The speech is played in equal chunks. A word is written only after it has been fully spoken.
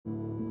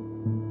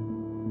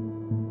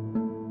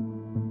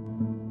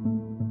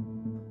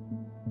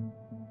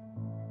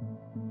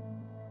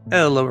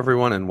Hello,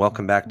 everyone, and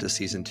welcome back to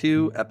Season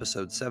 2,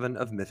 Episode 7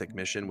 of Mythic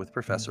Mission with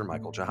Professor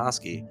Michael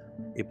Jahoski,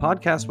 a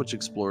podcast which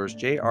explores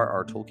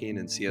J.R.R. Tolkien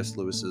and C.S.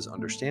 Lewis's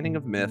understanding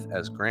of myth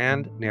as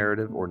grand,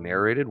 narrative, or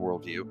narrated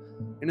worldview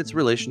and its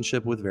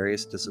relationship with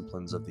various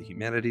disciplines of the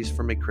humanities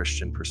from a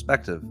Christian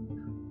perspective.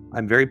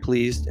 I'm very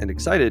pleased and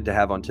excited to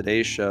have on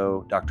today's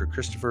show Dr.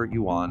 Christopher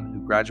Yuan, who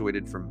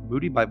graduated from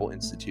Moody Bible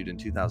Institute in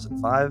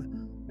 2005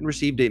 and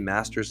received a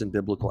Master's in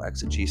Biblical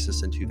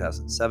Exegesis in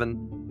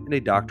 2007 and a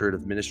Doctorate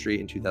of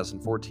Ministry in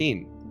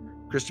 2014.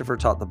 Christopher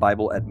taught the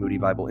Bible at Moody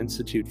Bible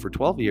Institute for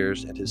 12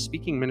 years, and his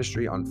speaking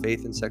ministry on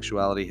faith and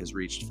sexuality has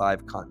reached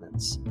 5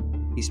 continents.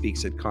 He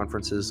speaks at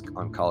conferences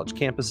on college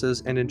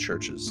campuses and in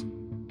churches.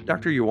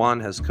 Dr. Yuan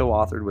has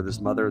co-authored with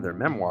his mother their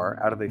memoir,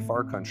 Out of a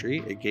Far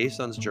Country, A Gay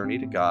Son's Journey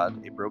to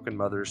God, A Broken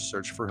Mother's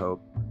Search for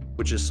Hope,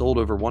 which has sold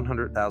over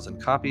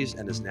 100,000 copies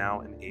and is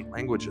now in 8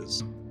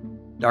 languages.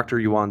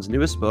 Dr. Yuan's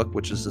newest book,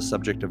 which is the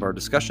subject of our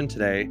discussion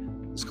today,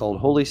 is called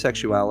Holy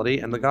Sexuality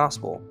and the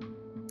Gospel: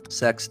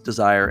 Sex,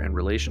 Desire, and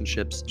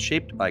Relationships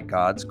Shaped by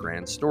God's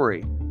Grand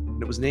Story.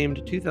 And it was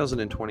named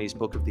 2020's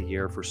Book of the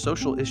Year for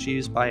Social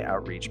Issues by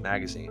Outreach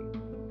Magazine.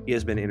 He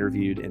has been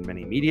interviewed in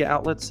many media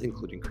outlets,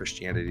 including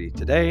Christianity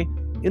Today,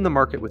 In the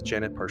Market with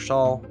Janet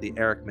Parshall, The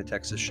Eric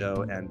Metaxas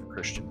Show, and The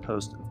Christian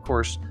Post. And of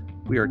course,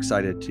 we are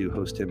excited to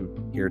host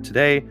him here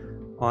today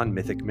on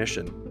Mythic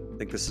Mission. I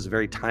think this is a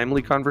very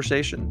timely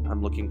conversation.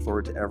 I'm looking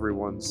forward to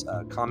everyone's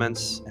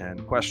comments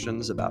and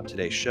questions about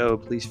today's show.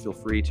 Please feel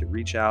free to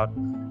reach out.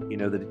 You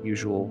know the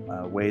usual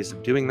ways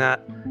of doing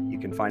that. You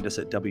can find us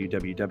at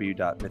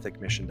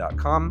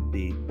www.mythicmission.com.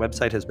 The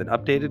website has been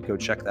updated. Go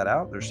check that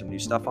out. There's some new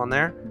stuff on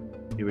there.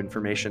 New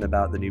information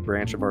about the new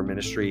branch of our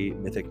ministry,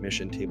 Mythic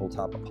Mission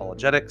Tabletop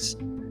Apologetics,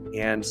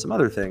 and some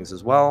other things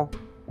as well.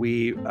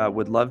 We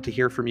would love to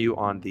hear from you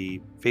on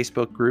the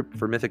Facebook group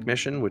for Mythic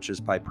Mission, which is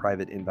by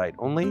private invite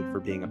only, for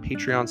being a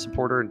Patreon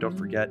supporter. And don't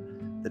forget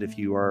that if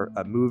you are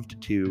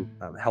moved to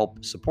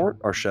help support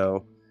our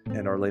show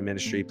and our lay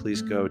ministry,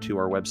 please go to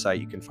our website.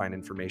 You can find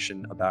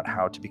information about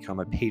how to become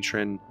a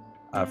patron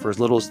for as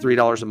little as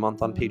 $3 a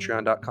month on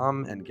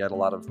patreon.com and get a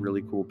lot of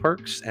really cool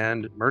perks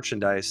and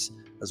merchandise,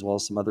 as well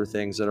as some other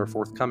things that are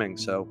forthcoming.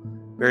 So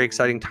very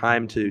exciting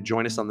time to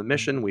join us on the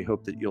mission. We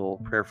hope that you'll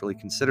prayerfully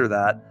consider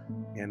that.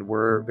 And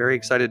we're very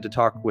excited to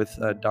talk with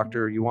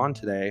Dr. Yuan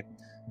today.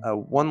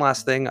 One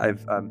last thing,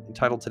 I've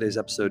entitled today's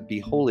episode, Be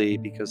Holy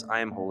Because I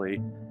Am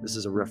Holy. This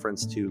is a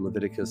reference to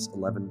Leviticus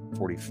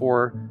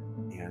 11:44.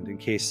 And in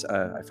case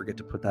I forget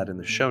to put that in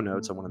the show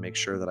notes, I want to make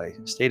sure that I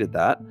stated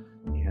that.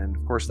 And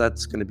of course,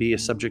 that's going to be a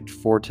subject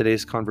for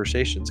today's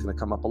conversation. It's going to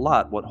come up a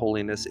lot, what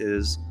holiness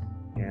is.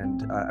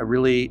 And I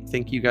really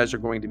think you guys are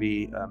going to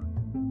be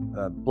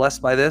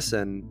blessed by this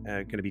and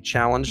going to be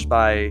challenged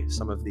by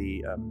some of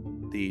the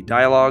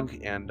dialogue,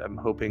 and I'm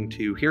hoping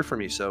to hear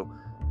from you. So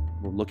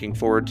we're looking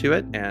forward to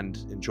it, and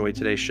enjoy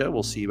today's show.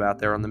 We'll see you out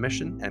there on the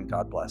mission, and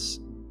God bless.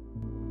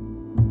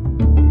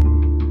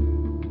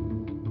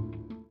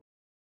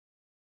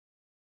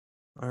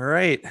 All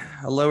right.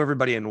 Hello,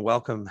 everybody, and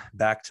welcome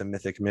back to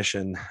Mythic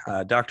Mission.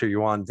 Dr.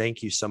 Yuan,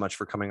 thank you so much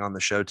for coming on the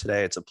show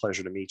today. It's a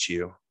pleasure to meet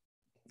you.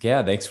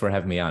 Yeah, thanks for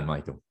having me on,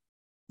 Michael.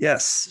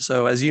 Yes.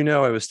 So as you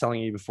know, I was telling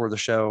you before the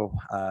show,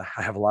 I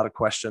have a lot of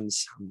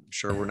questions. I'm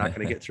sure we're not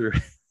going to get through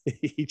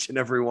each and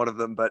every one of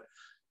them, but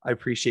I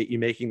appreciate you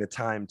making the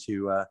time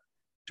to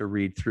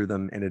read through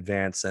them in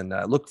advance, and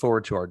look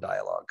forward to our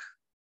dialogue.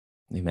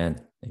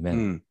 Amen.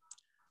 Amen.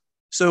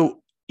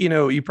 So,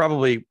 you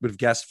probably would have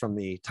guessed from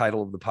the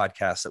title of the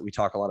podcast that we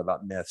talk a lot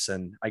about myths,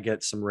 and I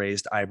get some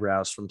raised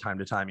eyebrows from time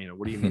to time.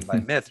 What do you mean by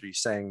myth? Are you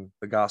saying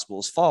the gospel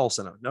is false?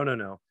 And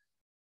no.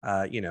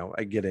 I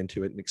get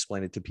into it and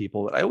explain it to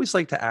people. But I always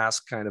like to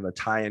ask kind of a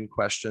tie-in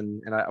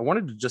question. And I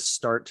wanted to just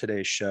start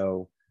today's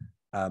show.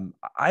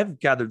 I've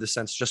gathered the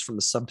sense just from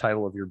the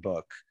subtitle of your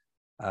book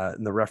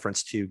and the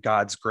reference to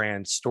God's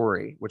grand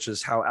story, which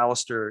is how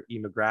Alistair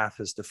E. McGrath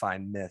has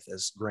defined myth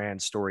as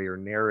grand story or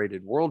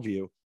narrated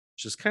worldview,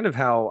 which is kind of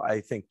how I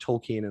think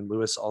Tolkien and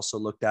Lewis also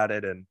looked at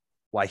it and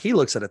why he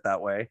looks at it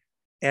that way.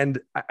 And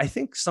I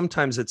think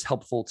sometimes it's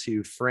helpful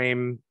to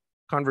frame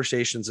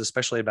conversations,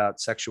 especially about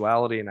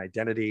sexuality and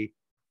identity,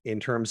 in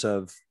terms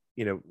of,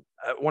 I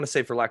want to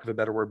say, for lack of a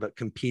better word, but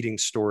competing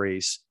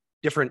stories,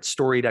 different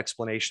storied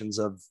explanations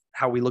of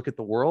how we look at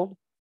the world.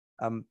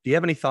 Do you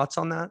have any thoughts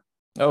on that?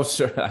 Oh,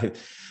 sure.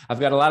 I've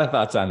got a lot of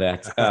thoughts on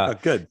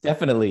that. Good.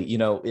 Definitely.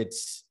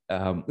 It's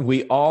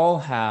we all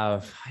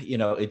have,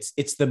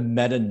 it's the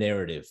meta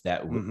narrative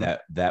that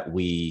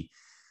we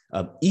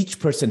each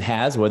person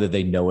has, whether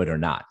they know it or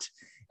not.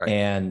 Right.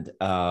 And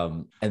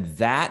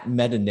that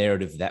meta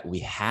narrative that we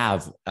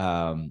have,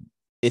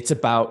 it's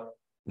about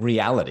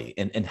reality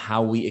and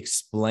how we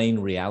explain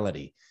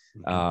reality.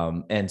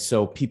 Mm-hmm. And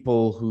so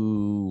people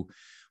who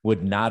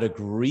would not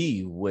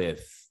agree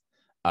with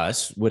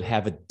us would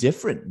have a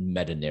different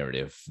meta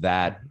narrative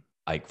that,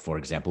 like, for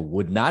example,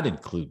 would not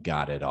include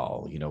God at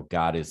all.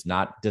 God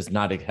does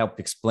not help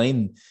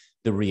explain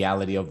the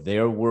reality of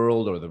their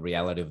world or the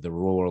reality of the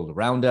world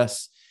around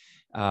us.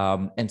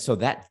 And so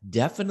that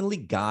definitely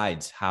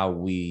guides how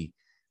we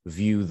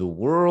view the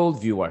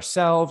world, view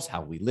ourselves,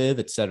 how we live,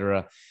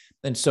 etc.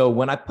 And so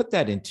when I put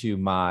that into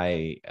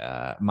my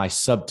my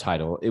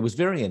subtitle, it was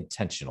very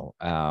intentional,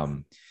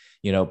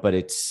 but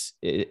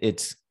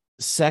it's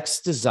sex,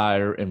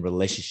 desire, and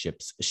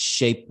relationships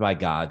shaped by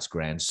God's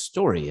grand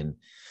story. And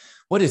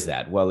what is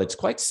that? Well, it's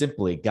quite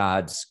simply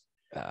God's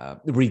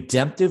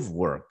redemptive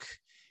work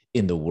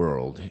in the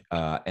world,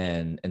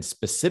 and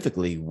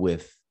specifically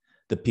with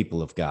the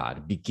people of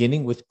God,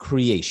 beginning with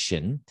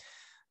creation,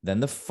 then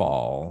the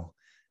fall,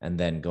 and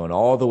then going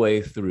all the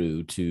way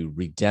through to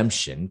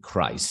redemption,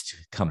 Christ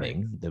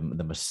coming,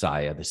 the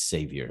Messiah, the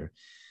Savior,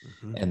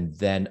 and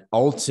then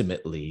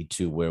ultimately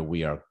to where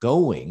we are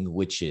going,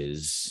 which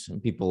is,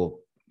 people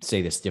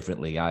say this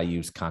differently. I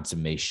use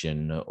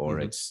consummation, or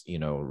it's,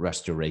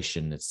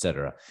 restoration,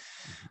 etc.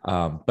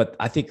 But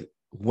I think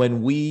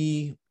when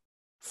we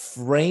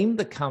frame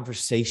the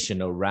conversation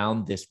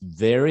around this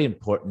very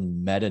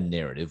important meta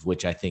narrative,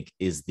 which I think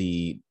is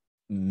the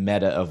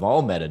meta of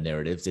all meta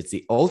narratives, it's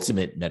the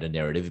ultimate meta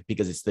narrative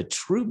because it's the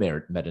true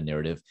meta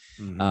narrative.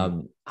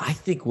 I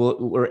think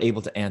we're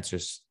able to answer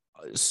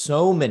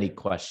so many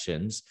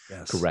questions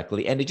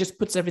correctly, and it just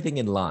puts everything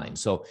in line.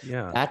 So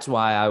that's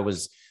why I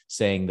was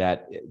saying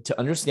that to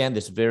understand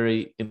this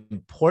very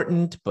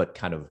important but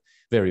kind of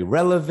very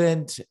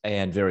relevant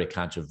and very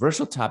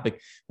controversial topic,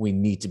 we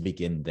need to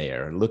begin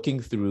there, looking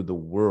through the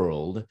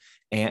world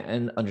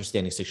and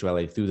understanding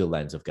sexuality through the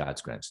lens of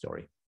God's grand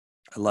story.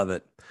 I love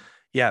it.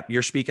 Yeah,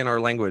 you're speaking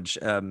our language.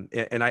 And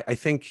I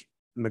think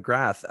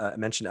McGrath, I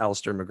mentioned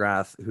Alistair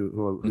McGrath,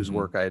 whose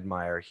work I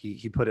admire.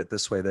 He put it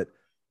this way, that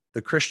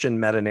the Christian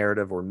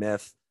meta-narrative or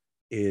myth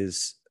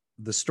is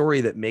the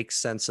story that makes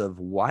sense of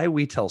why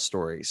we tell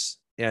stories.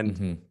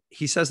 And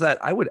he says that.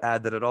 I would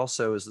add that it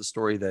also is the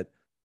story that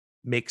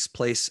makes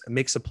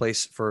a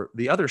place for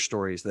the other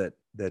stories that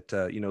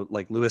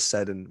like Lewis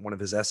said in one of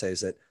his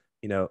essays, that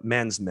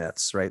men's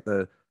myths, right?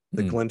 The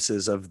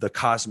glimpses of the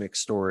cosmic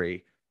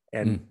story.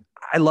 And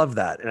I love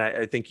that. And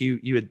I think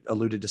you had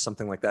alluded to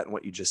something like that in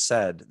what you just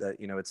said, that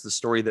it's the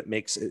story that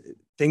makes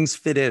things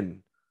fit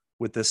in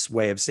with this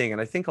way of seeing.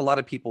 And I think a lot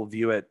of people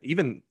view it,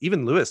 even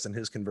Lewis in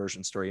his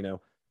conversion story,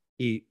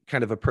 he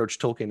kind of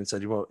approached Tolkien and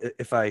said, well,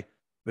 if I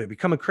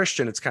become a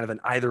Christian, it's kind of an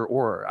either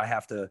or. I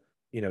have to,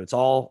 it's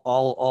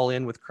all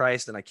in with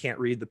Christ, and I can't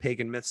read the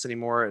pagan myths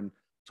anymore. And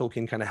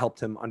Tolkien kind of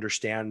helped him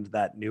understand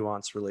that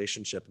nuanced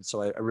relationship. And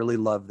so I really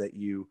love that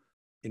you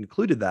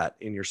included that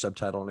in your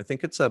subtitle. And I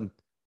think it's a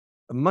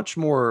much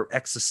more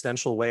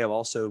existential way of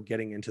also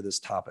getting into this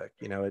topic.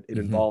 It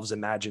involves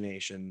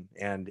imagination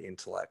and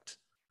intellect.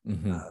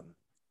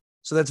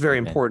 So that's very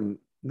important.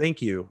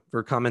 Thank you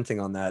for commenting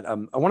on that. I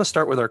want to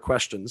start with our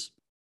questions.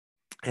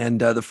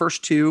 And the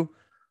first two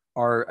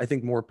are, I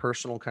think, more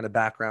personal kind of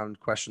background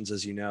questions,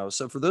 as you know.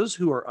 So for those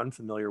who are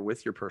unfamiliar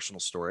with your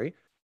personal story,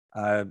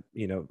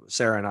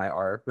 Sarah and I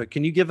are, but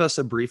can you give us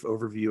a brief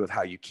overview of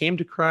how you came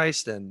to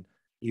Christ? And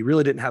you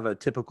really didn't have a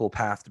typical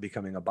path to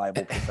becoming a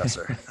Bible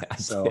professor.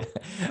 So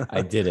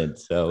I didn't.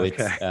 So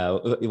okay.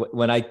 It's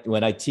when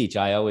I teach,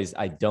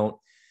 I don't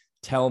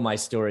tell my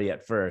story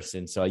at first.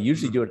 And so I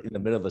usually do it in the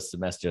middle of the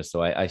semester.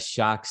 So I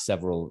shock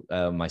several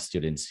of my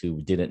students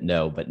who didn't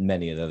know, but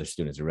many of the other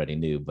students already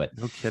knew. But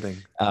no kidding.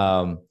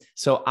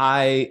 So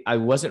I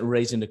wasn't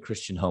raised in a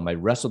Christian home. I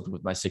wrestled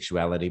with my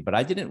sexuality, but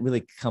I didn't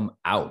really come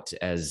out,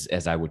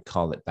 as I would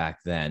call it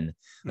back then,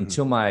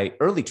 until my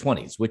early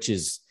 20s, which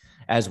is,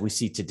 as we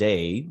see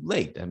today,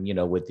 late.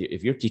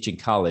 If you're teaching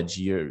college,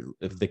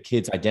 if the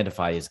kids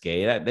identify as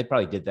gay, they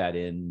probably did that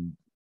in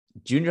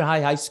junior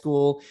high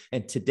school.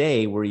 And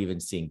today we're even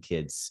seeing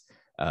kids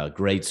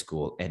grade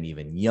school and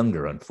even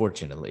younger,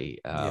 unfortunately.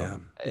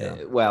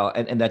 Well,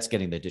 and that's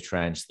getting the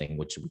detrans thing,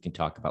 which we can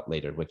talk about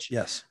later, which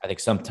I think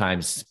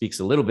sometimes speaks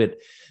a little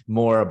bit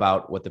more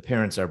about what the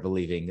parents are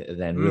believing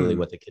than really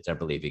what the kids are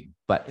believing.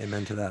 But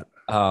amen to that.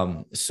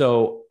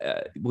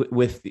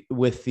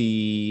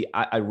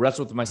 I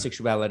wrestled with my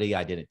sexuality.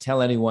 I didn't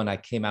tell anyone. I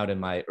came out in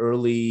my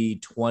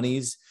early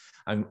 20s.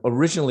 I'm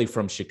originally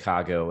from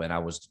Chicago, and I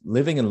was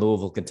living in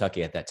Louisville,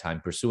 Kentucky at that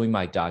time, pursuing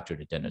my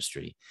doctorate in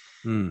dentistry.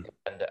 And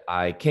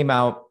I came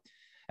out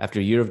after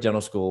a year of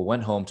dental school,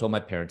 went home, told my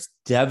parents,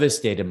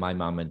 devastated my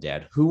mom and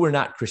dad, who were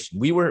not Christian.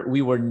 We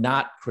were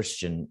not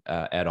Christian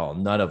at all.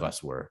 None of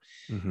us were.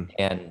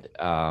 And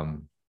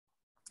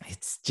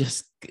it's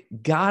just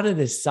God and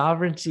his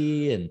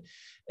sovereignty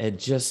and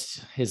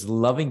just his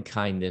loving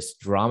kindness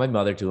draw my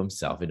mother to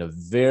himself in a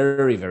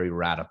very, very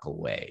radical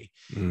way.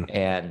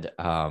 And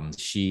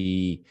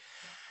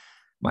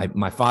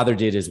my father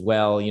did as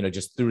well,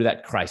 just through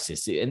that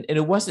crisis. And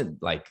it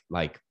wasn't like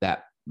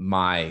that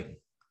my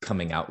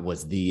coming out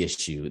was the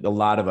issue. A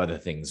lot of other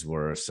things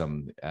were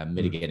some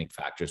mitigating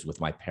factors with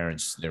my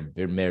parents.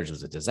 Their marriage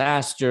was a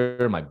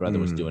disaster. My brother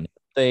was doing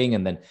thing.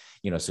 And then,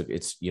 so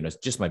it's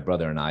just my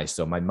brother and I.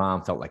 So my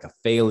mom felt like a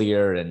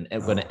failure and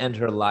going to end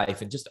her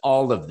life and just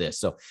all of this.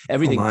 So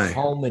everything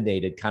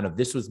culminated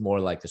this was more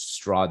like the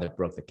straw that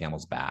broke the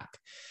camel's back.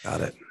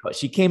 Got it. But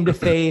she came to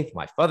faith.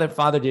 My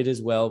father did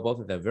as well. Both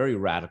of them very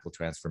radical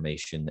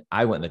transformation.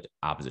 I went in the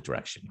opposite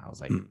direction. I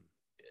was like,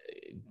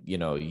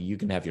 you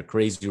can have your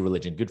crazy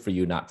religion. Good for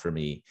you, not for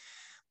me.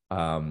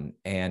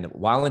 And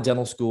while in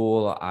dental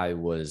school, I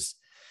was,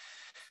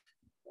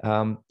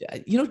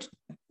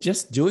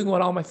 just doing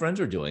what all my friends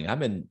were doing.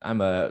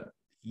 I'm a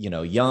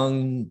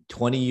young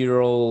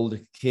 20-year-old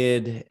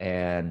kid,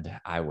 and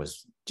I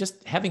was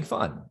just having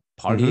fun,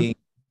 partying,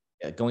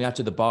 going out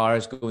to the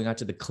bars, going out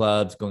to the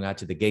clubs, going out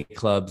to the gay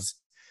clubs.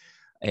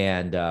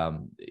 And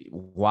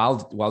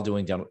while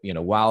doing dental,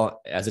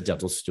 while as a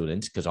dental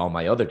student, because all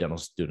my other dental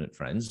student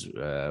friends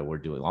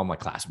all my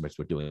classmates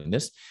were doing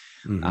this,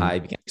 I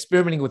began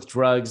experimenting with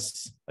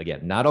drugs.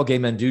 Again, not all gay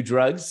men do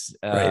drugs.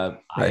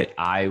 Right.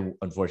 I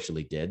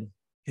unfortunately did.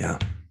 Yeah.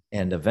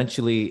 And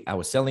eventually I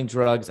was selling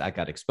drugs. I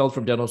got expelled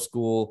from dental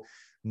school,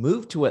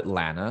 moved to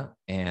Atlanta,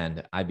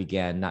 and I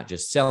began not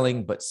just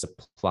selling, but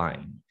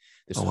supplying.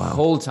 This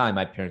whole time,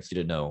 my parents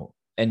didn't know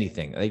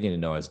anything. They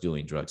didn't know I was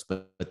doing drugs,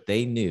 but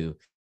they knew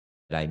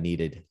that I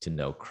needed to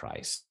know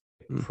Christ.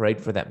 I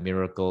prayed for that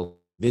miracle.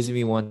 Visit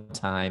me one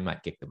time, I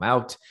kicked them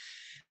out.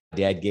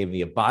 Dad gave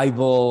me a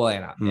Bible,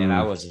 and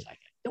I was just like,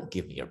 don't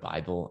give me your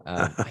Bible.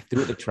 I threw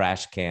it in the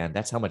trash can.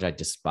 That's how much I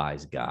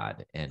despise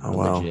God and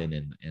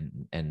religion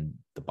and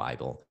the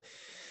Bible.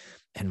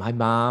 And my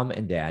mom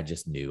and dad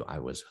just knew I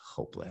was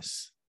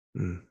hopeless.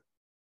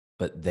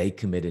 But they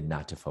committed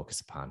not to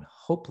focus upon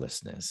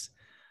hopelessness,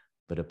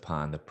 but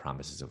upon the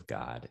promises of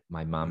God.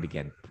 My mom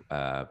began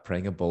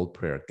praying a bold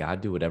prayer,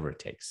 God, do whatever it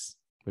takes,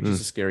 which is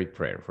a scary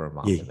prayer for a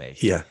mom to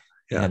make. Yeah.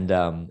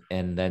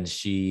 And then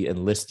she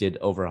enlisted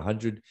over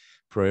 100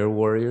 prayer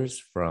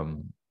warriors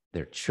from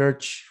their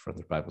church, from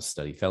the Bible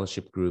Study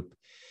Fellowship group.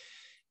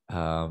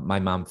 My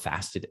mom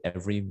fasted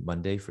every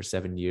Monday for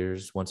 7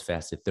 years, once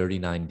fasted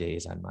 39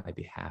 days on my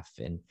behalf.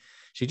 And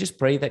she just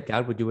prayed that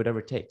God would do whatever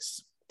it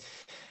takes.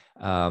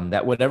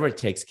 That whatever it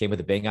takes came with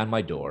a bang on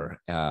my door.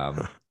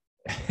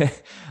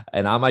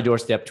 And on my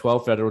doorstep,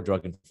 12 federal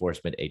drug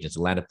enforcement agents,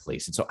 Atlanta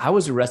police. And so I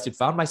was arrested,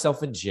 found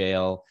myself in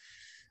jail,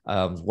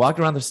 walked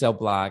around the cell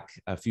block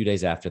a few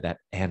days after that.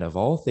 And of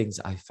all things,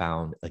 I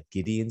found a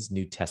Gideon's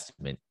New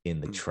Testament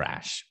in the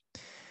trash.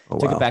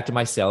 Took it back to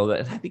my cell,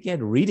 and I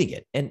began reading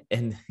it.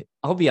 And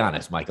I'll be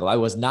honest, Michael, I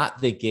was not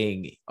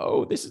thinking,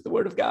 oh, this is the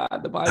word of God,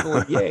 the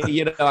Bible.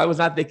 Yay. I was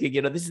not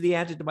thinking, this is the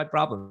answer to my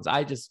problems.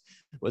 I just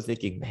was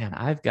thinking, man,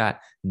 I've got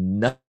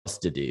nothing else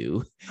to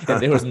do.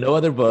 And there was no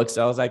other books.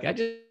 So I was like, I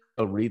just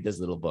read this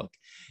little book.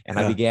 And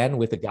I began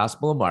with the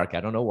Gospel of Mark.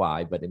 I don't know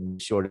why, but in the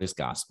shortest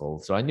gospel.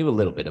 So I knew a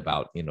little bit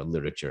about,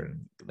 literature,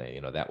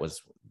 and, that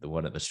was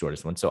one of the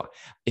shortest ones. So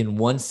in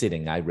one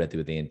sitting, I read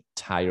through the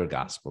entire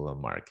Gospel of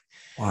Mark.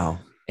 Wow.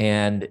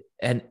 And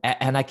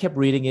I kept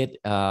reading it,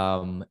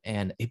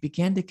 and it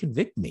began to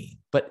convict me.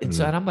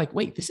 And I'm like,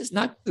 wait, this is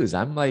not good.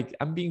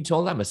 I'm being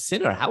told I'm a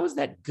sinner. How is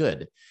that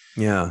good?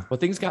 Yeah. Well,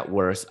 things got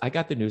worse. I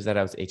got the news that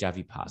I was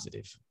HIV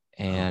positive.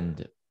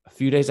 And a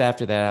few days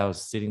after that, I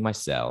was sitting in my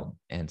cell,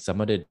 and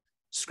someone had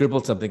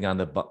scribbled something on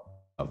the butt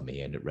of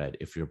me, and it read,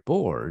 if you're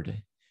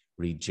bored,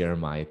 read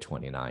Jeremiah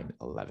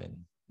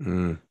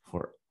 29:11.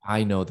 For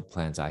I know the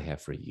plans I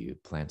have for you,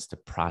 plans to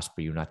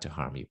prosper you, not to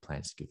harm you,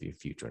 plans to give you a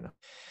future.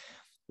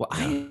 Well,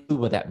 I knew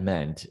what that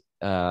meant,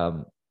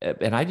 and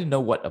I didn't know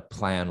what a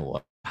plan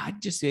was.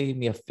 God just gave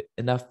me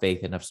enough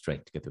faith, enough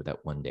strength to get through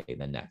that one day,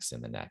 the next,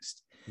 and the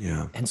next.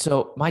 Yeah. And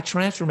so my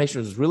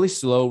transformation was really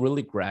slow,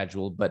 really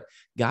gradual, but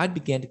God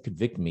began to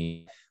convict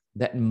me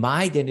that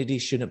my identity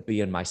shouldn't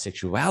be in my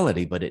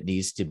sexuality, but it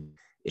needs to be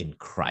in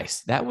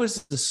Christ. That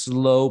was the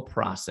slow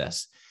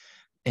process.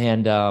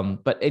 And,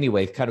 but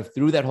anyway, kind of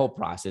through that whole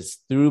process,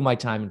 through my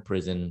time in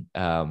prison,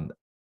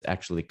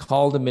 actually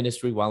called a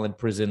ministry while in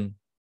prison.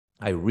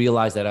 I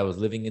realized that I was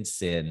living in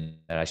sin,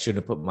 that I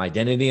shouldn't have put my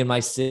identity in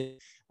my sin.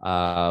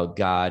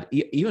 God,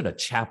 even a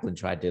chaplain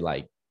tried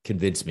to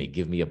convince me,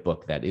 give me a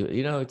book that,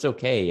 it's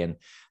okay. And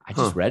I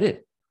just read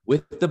it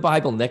with the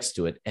Bible next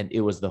to it. And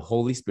it was the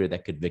Holy Spirit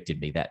that convicted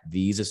me that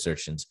these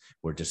assertions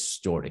were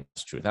distorting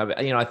truth.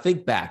 I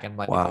think back, I'm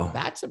like, wow,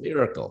 that's a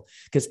miracle.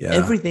 Because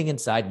everything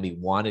inside me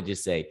wanted to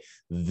say,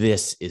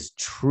 this is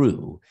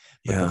true,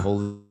 but the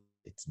Holy,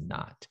 it's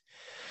not.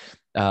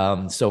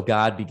 So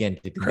God began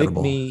to convict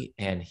me,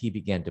 and he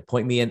began to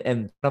point me.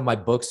 And one of my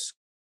books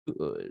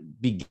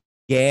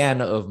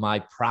began of my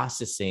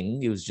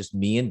processing. It was just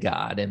me and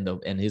God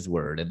and his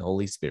word and the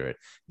Holy Spirit,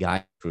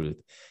 guide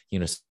truth.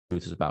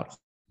 Truth is about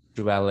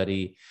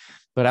duality.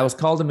 But I was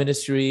called to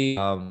ministry.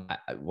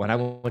 When I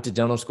went to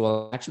dental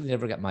school, I actually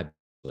never got my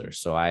bachelor's.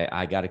 So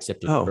I got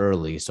accepted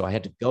early. So I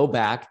had to go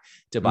back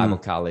to Bible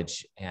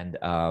college and,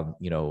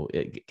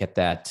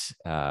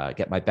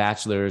 get my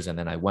bachelor's. And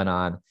then I went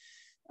on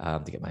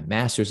to get my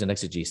master's in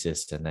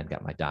exegesis, and then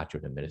got my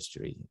doctorate in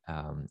ministry.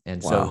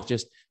 So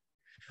just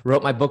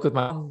wrote my book with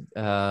my mom,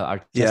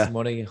 our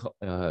testimony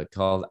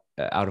called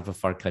Out of a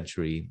Far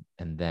Country.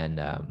 And then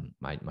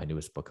my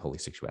newest book, Holy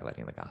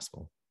Sexuality and the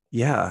Gospel.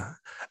 Yeah.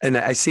 And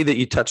I see that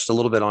you touched a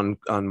little bit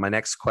on my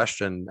next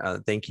question.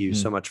 Thank you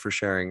so much for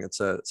sharing. It's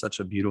such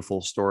a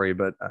beautiful story,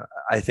 but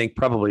I think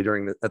probably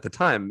at the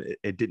time,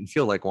 it didn't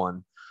feel like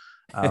one.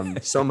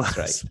 So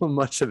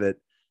much of it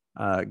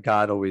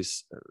God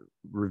always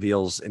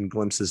reveals and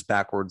glimpses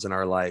backwards in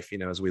our life,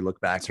 as we look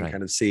back and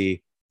kind of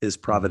see his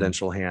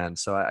providential hand.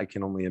 So I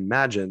can only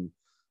imagine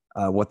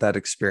what that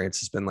experience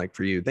has been like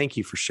for you. Thank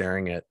you for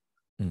sharing it.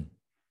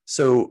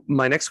 So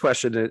my next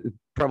question, it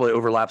probably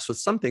overlaps with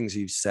some things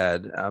you've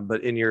said,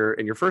 but in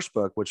your first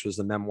book, which was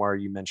the memoir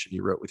you mentioned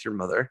you wrote with your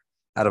mother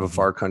out of a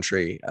far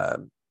country,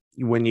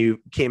 when you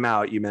came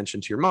out, you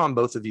mentioned to your mom,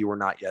 both of you were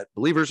not yet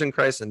believers in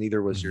Christ, and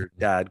neither was your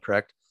dad,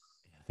 correct?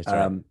 That's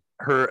right.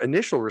 Her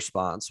initial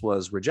response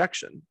was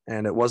rejection.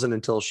 And it wasn't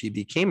until she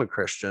became a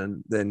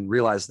Christian, then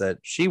realized that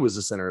she was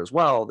a sinner as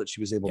well, that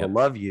she was able to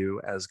love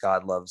you as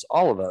God loves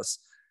all of us.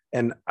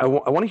 And I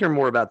want to hear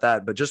more about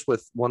that. But just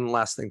with one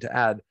last thing to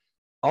add,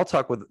 I'll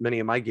talk with many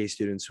of my gay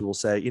students who will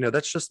say,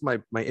 that's just my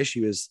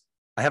issue is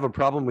I have a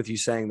problem with you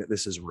saying that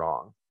this is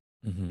wrong.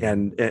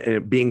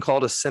 And being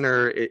called a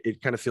sinner,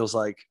 it kind of feels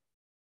like,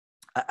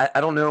 I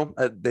don't know.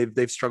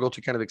 They've struggled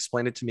to kind of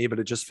explain it to me, but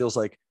it just feels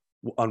like,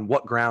 on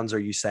what grounds are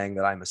you saying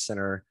that I'm a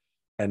sinner?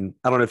 And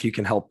I don't know if you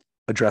can help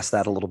address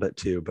that a little bit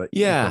too, but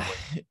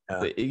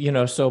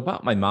so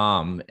about my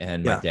mom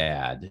and my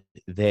dad,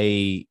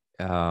 they,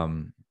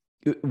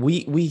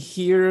 we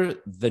hear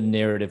the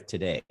narrative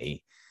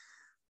today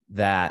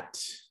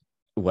that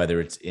whether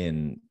it's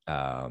in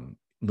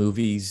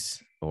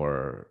movies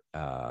or,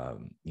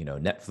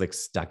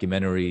 Netflix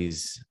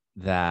documentaries,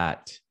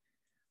 that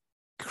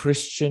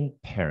Christian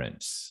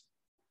parents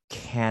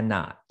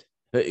cannot,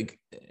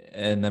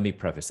 and let me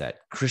preface that,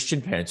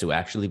 Christian parents who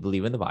actually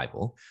believe in the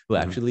Bible, who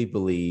actually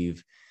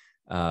believe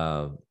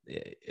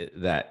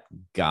that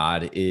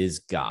God is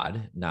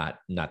God, not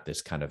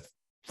this kind of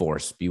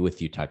force be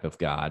with you type of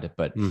God,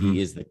 but he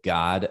is the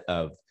God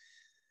of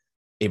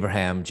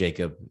Abraham,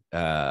 Jacob,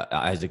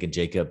 Isaac, and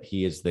Jacob.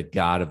 He is the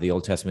God of the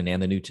Old Testament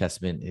and the New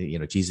Testament.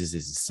 Jesus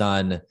is his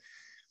son.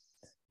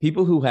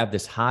 People who have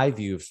this high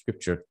view of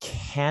Scripture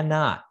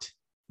cannot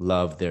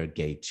love their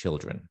gay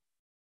children.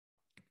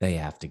 They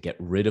have to get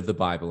rid of the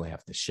Bible. They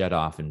have to shut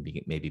off and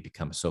maybe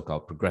become a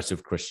so-called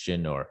progressive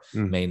Christian or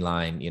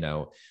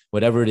mainline,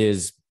 whatever it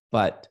is.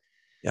 But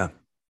I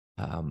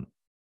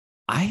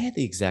had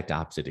the exact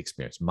opposite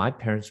experience. My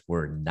parents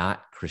were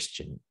not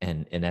Christian,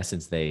 and in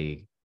essence,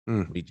 they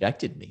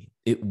rejected me.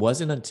 It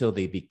wasn't until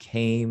they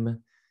became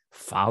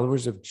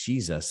followers of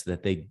Jesus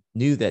that they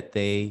knew that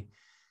they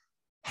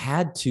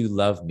had to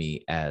love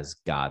me as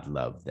God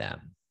loved them,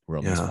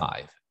 Romans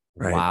 5,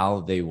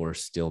 while they were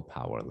still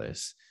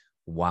powerless,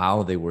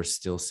 while they were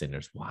still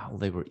sinners, while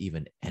they were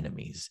even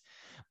enemies.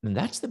 And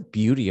that's the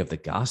beauty of the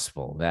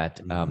gospel,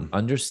 that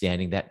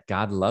understanding that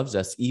God loves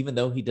us, even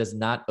though he does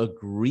not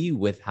agree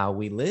with how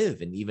we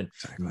live. And even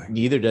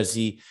neither does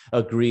he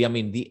agree. I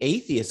mean, the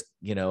atheist,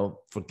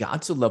 for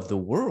God to love the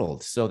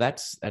world. So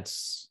that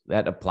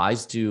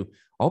applies to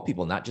all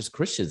people, not just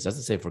Christians. It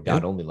doesn't say for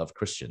God only love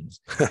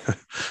Christians.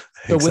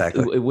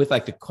 Exactly. So with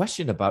like the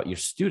question about your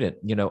student,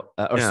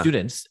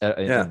 students,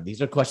 and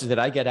these are questions that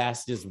I get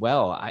asked as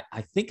well.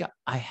 I think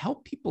I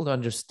help people to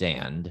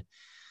understand,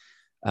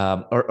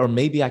 or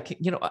maybe I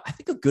can, I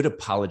think a good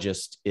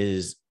apologist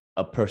is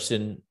a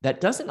person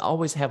that doesn't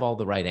always have all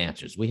the right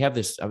answers. We have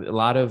a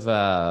lot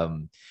of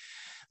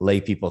lay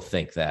people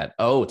think that,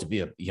 to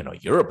be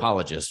your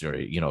apologist, or,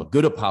 a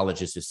good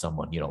apologist is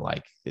someone,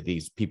 like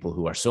these people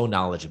who are so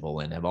knowledgeable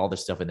and have all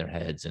this stuff in their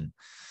heads, and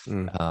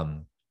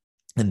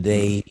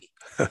they,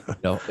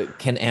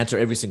 can answer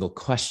every single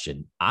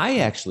question. I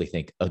actually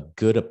think a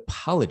good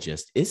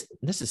apologist isn't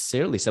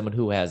necessarily someone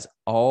who has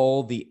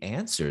all the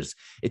answers.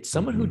 It's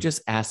someone who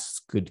just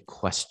asks good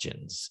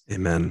questions.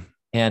 Amen.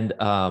 And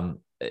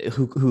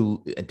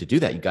who and to do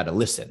that, you got to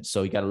listen.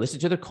 So you got to listen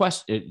to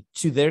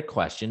their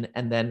question,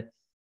 and then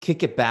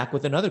kick it back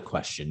with another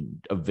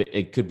question.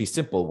 It could be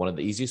simple. One of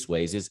the easiest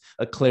ways is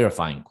a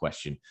clarifying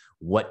question.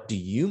 What do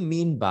you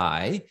mean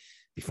by?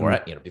 Before I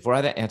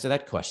answer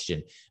that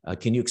question,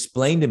 can you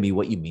explain to me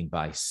what you mean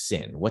by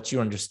sin? What's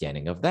your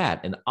understanding of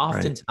that? And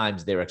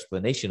oftentimes their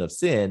explanation of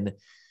sin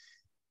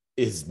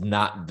is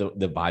not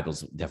the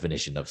Bible's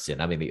definition of sin.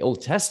 I mean, the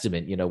Old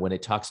Testament, when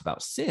it talks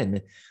about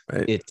sin,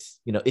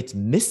 it's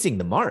missing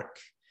the mark.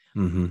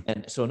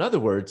 And so, in other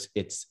words,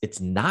 it's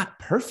not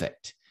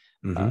perfect.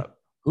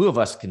 Who of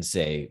us can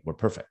say we're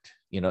perfect?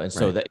 And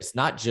so that it's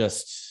not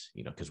just,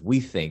 because we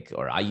think,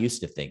 or I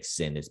used to think,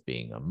 sin is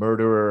being a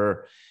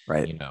murderer,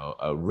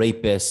 a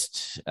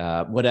rapist,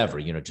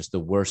 whatever, just the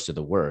worst of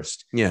the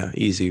worst. Yeah,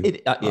 easy.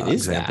 It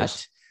is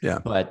examples.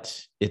 That,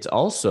 but it's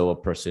also a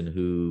person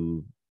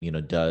who,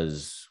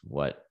 does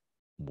what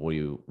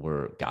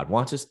God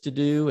wants us to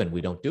do, and we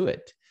don't do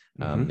it.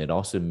 It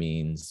also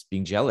means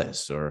being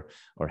jealous or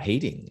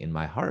hating in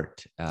my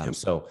heart.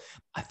 So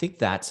I think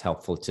that's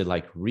helpful to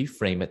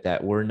reframe it,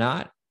 that we're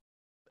not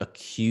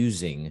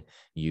accusing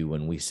you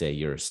when we say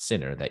you're a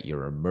sinner, that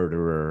you're a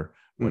murderer,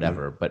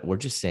 whatever, but we're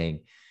just saying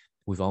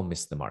we've all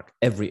missed the mark.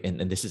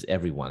 And this is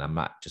everyone. I'm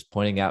not just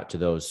pointing out to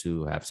those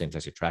who have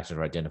same-sex attraction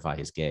or identify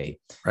as gay.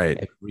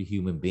 Every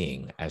human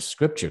being, as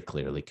Scripture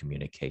clearly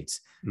communicates,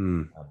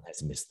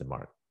 has missed the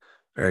mark.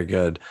 Very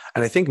good.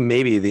 And I think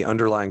maybe the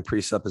underlying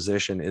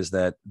presupposition is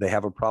that they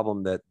have a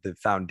problem that the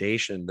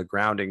foundation, the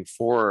grounding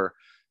for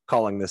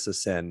calling this a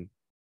sin,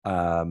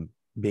 um,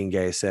 being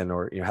gay a sin,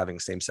 or having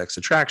same-sex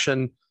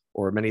attraction,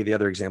 or many of the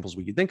other examples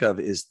we could think of,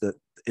 is that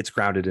it's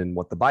grounded in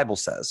what the Bible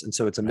says. And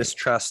so it's a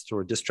mistrust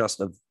or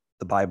distrust of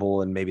the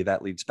Bible, and maybe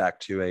that leads back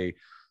to a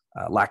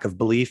lack of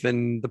belief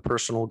in the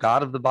personal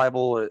God of the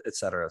Bible, et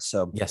cetera.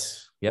 So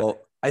Yes. Yep. well,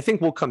 I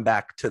think we'll come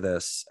back to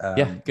this.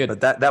 Yeah, good.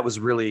 But that was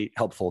really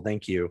helpful.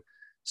 Thank you.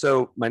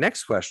 So my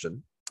next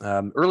question,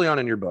 early on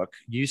in your book,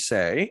 you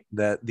say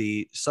that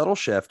the subtle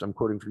shift, I'm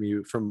quoting from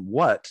you, from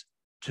what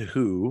to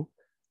who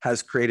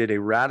has created a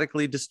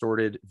radically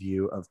distorted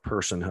view of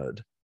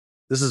personhood.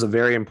 This is a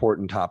very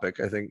important topic.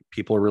 I think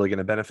people are really going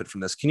to benefit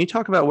from this. Can you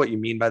talk about what you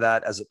mean by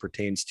that as it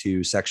pertains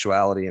to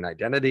sexuality and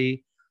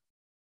identity?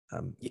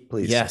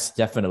 Please. Yes,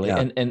 definitely.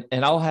 Yeah.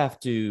 And I'll have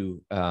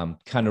to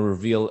kind of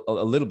reveal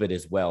a little bit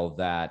as well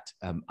that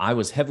I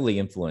was heavily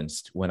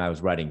influenced when I was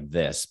writing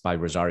this by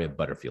Rosaria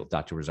Butterfield,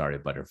 Dr. Rosaria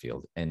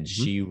Butterfield. And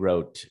she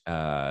wrote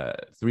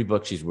 3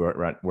 books. She's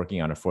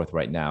working on her 4th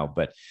right now.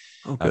 But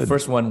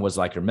first one was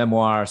like her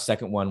memoir.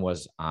 Second one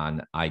was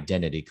on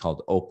identity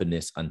called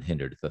Openness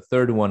Unhindered. The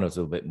third one was a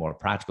little bit more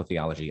practical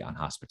theology on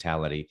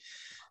hospitality.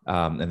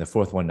 And the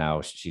 4th one now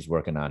she's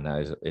working on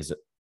is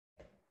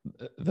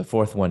the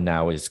 4th one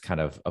now is kind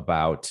of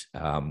about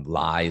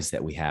lies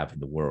that we have in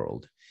the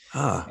world.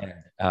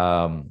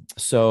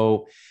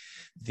 So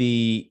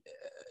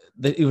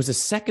it was a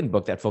second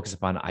book that focused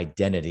upon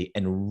identity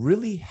and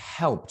really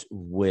helped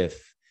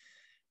with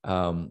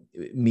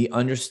me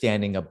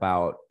understanding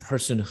about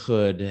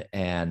personhood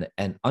and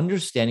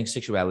understanding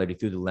sexuality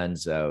through the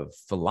lens of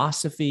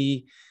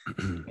philosophy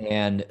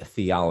and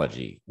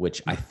theology,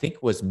 which I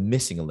think was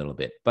missing a little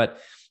bit.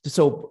 But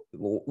so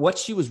what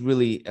she was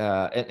really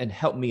and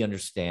helped me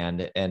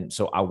understand, and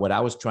so what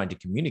I was trying to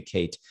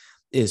communicate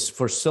is,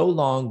 for so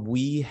long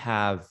we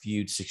have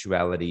viewed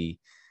sexuality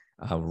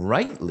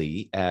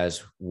rightly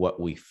as what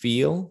we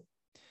feel,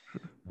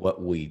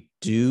 what we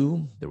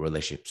do, the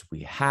relationships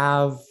we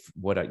have,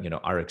 what are,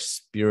 our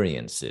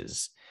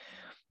experiences.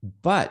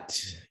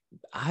 But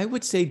I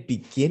would say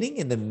beginning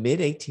in the mid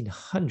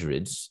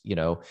 1800s,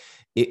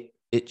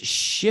 it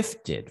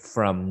shifted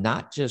from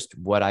not just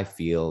what I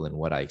feel and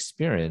what I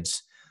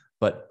experience,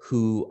 but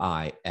who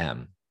I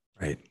am.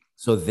 Right.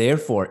 So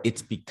therefore,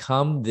 it's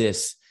become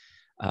this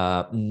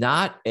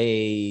not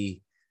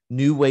a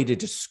new way to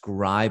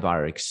describe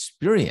our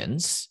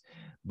experience,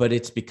 but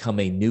it's become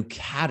a new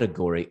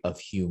category of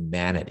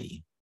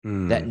humanity.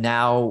 That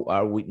now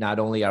not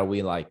only are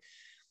we like,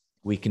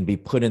 we can be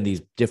put in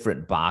these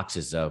different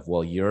boxes of,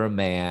 well, you're a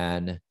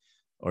man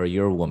or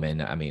you're a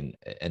woman. I mean,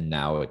 and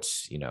now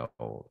it's,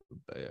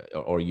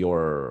 or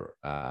you're,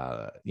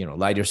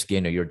 lighter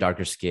skin or you're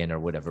darker skin or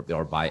whatever,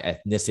 or by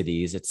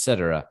ethnicities, et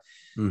cetera.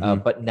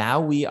 But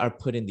now we are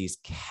put in these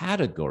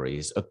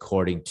categories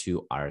according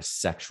to our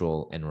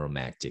sexual and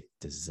romantic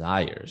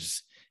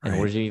desires. And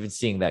we're even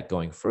seeing that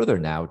going further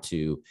now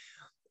to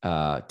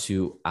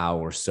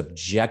our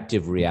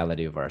subjective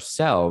reality of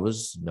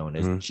ourselves, known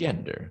as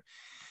gender.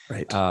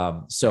 Right.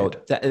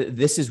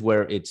 This is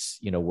where it's,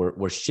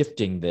 we're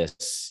shifting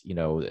this,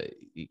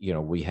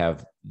 we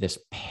have this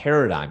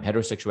paradigm: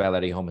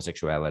 heterosexuality,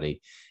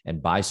 homosexuality,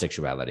 and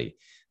bisexuality.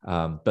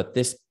 But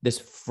this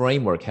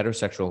framework,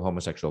 heterosexual,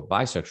 homosexual,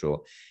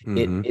 bisexual,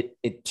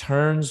 it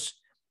turns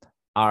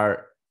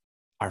our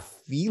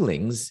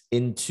feelings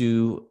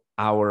into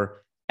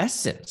our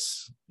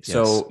essence. Yes.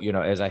 So,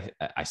 as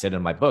I said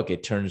in my book,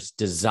 it turns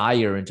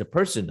desire into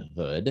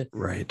personhood,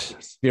 right?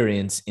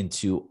 Experience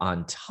into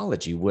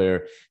ontology,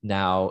 where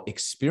now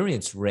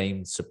experience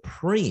reigns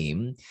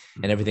supreme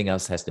and everything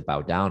else has to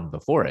bow down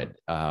before it.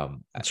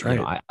 That's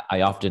right.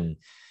 I often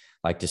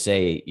like to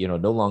say, no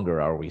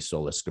longer are we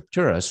sola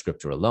scriptura,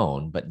 scripture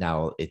alone, but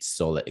now it's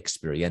sola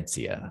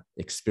experientia,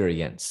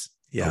 experience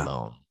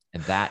alone.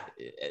 And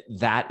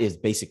that is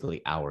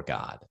basically our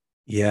God.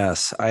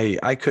 Yes,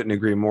 I couldn't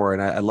agree more.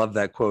 And I love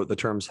that quote: the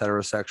terms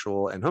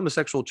heterosexual and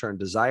homosexual turn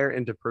desire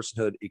into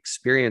personhood,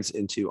 experience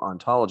into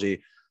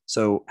ontology.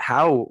 So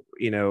how,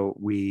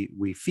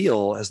 we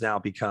feel has now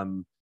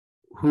become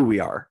who we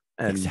are.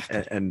 And,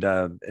 exactly. and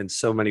in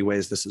so many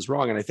ways, this is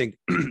wrong. And I think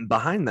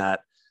behind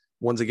that,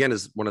 once again,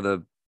 is one of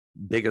the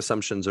big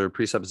assumptions or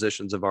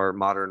presuppositions of our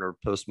modern or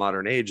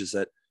postmodern age, is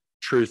that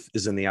truth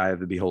is in the eye of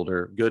the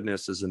beholder.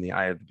 Goodness is in the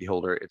eye of the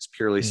beholder. It's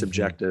purely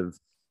subjective.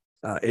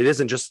 It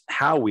isn't just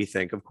how we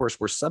think. Of course,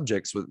 we're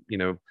subjects with,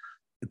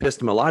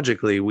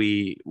 epistemologically,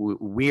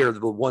 we are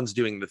the ones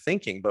doing the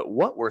thinking, but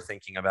what we're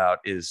thinking about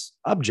is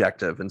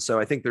objective. And so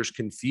I think there's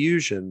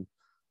confusion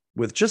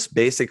with just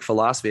basic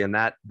philosophy, and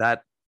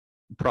that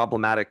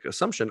problematic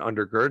assumption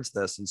undergirds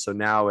this. And so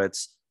now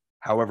it's,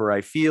 however I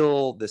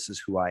feel, this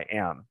is who I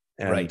am.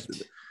 And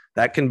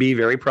that can be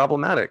very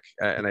problematic.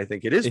 And I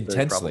think it is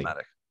very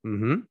problematic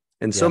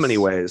in so many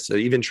ways, so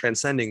even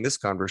transcending this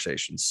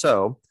conversation.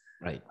 So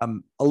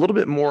a little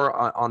bit more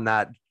on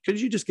that. Could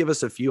you just give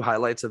us a few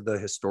highlights of the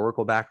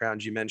historical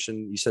background you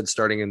mentioned? You said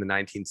starting in the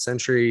 19th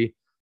century.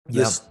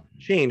 this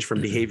change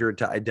from behavior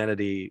to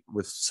identity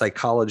with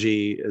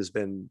psychology has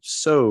been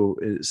so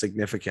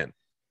significant.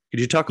 Could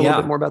you talk a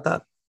little bit more about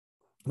that?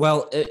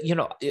 Well,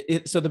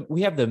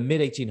 we have the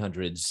mid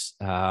 1800s,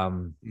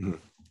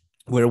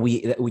 where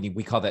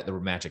we call that the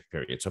Romantic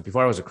period. So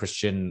before I was a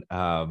Christian,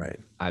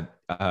 I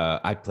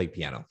played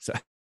piano. So,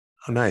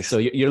 oh, nice. So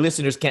your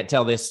listeners can't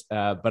tell this,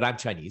 but I'm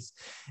Chinese,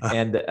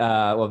 and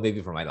well,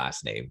 maybe for my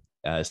last name.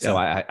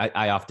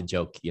 I often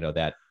joke,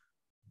 that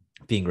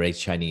being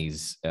raised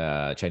Chinese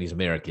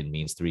American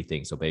means three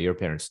things: obey your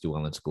parents, do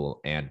well in school,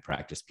 and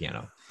practice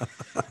piano.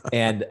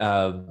 And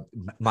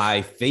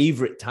my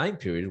favorite time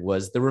period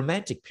was the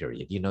Romantic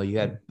period. You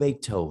had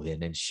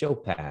Beethoven and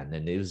Chopin,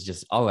 and it was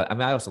just all. I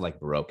mean, I also like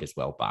Baroque as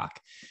well, Bach.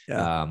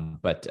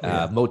 But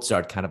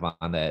Mozart kind of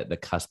on the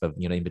cusp of,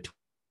 in between.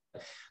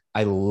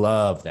 I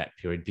love that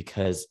period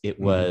because it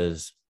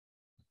was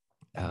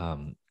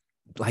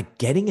like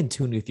getting in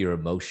tune with your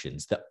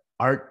emotions. The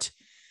art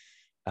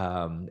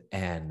and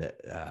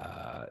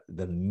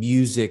the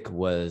music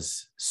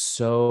was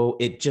so,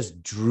 it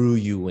just drew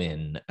you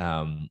in.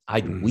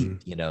 I'd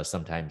weep,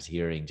 sometimes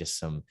hearing just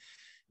some,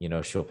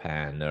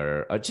 Chopin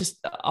or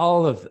just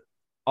all of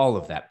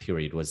that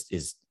period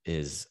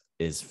is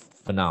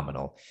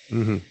phenomenal.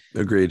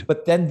 Agreed.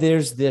 But then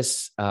there's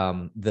this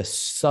the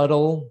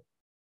subtle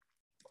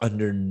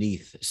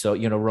underneath. So,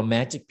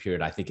 Romantic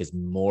period, I think, is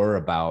more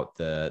about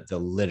the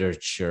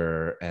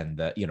literature and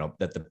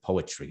the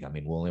poetry. I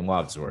mean, William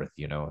Wordsworth,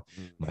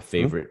 my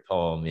favorite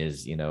poem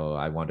is,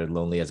 I wandered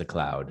lonely as a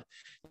cloud,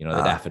 the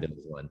daffodils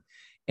one.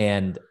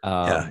 And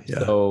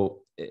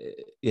so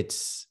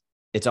it's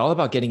all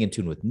about getting in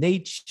tune with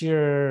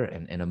nature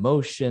and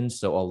emotion.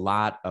 So a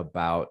lot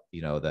about,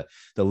 the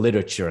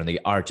literature and the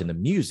art and the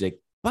music,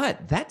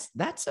 but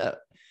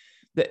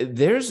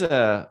there's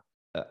a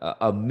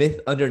myth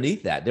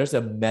underneath that. There's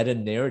a meta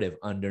narrative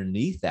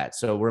underneath that.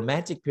 So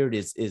Romantic period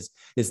is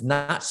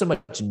not so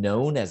much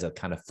known as a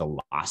kind of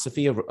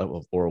philosophy or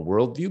a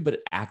worldview,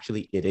 but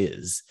actually it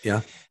is.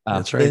 Yeah,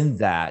 that's right. In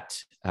that,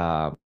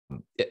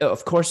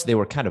 of course, they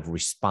were kind of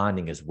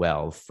responding as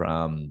well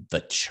from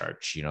the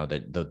church.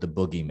 The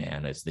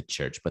boogeyman is the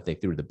church, but they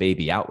threw the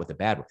baby out with the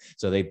bad one.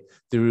 So they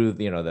threw,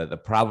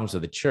 the problems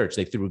of the church.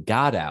 They threw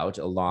God out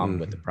along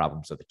with the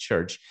problems of the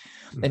church.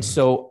 And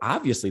so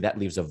obviously that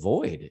leaves a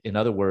void. In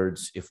other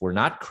words, if we're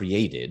not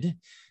created,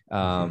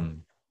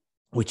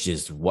 which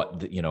is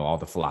what all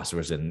the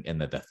philosophers and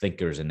the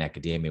thinkers in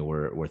academia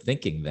were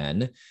thinking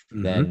then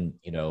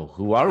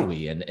who are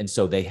we? And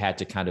so they had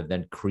to kind of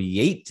then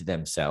create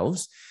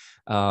themselves.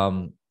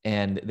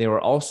 And they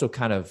were also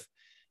kind of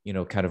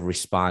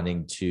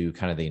responding to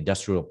kind of the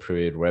industrial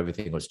period where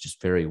everything was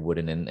just very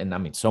wooden. And I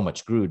mean, so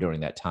much grew during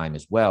that time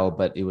as well,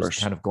 but it was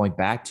kind of going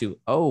back to,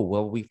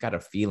 we've got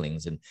our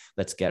feelings and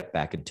let's get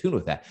back in tune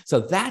with that. So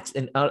that's,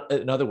 in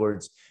other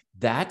words,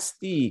 that's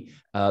the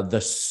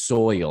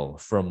soil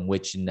from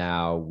which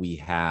now we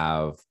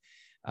have,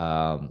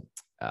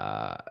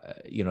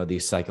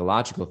 these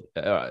psychological,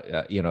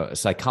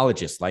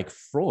 psychologists like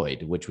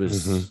Freud, which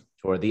was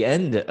toward the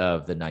end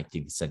of the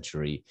 19th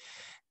century.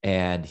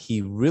 And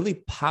he really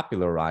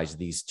popularized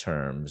these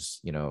terms,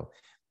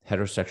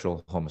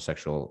 heterosexual,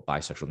 homosexual,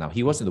 bisexual. Now,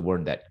 he wasn't the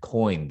one that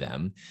coined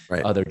them.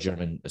 Right. Other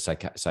German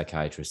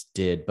psychiatrists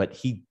did, but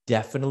he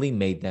definitely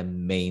made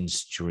them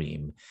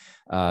mainstream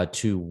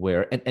to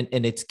where,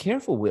 and it's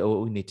careful.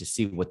 We need to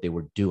see what they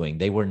were doing.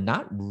 They were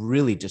not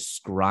really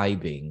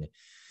describing,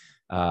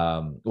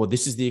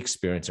 this is the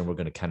experience and we're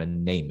going to kind of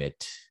name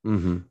it.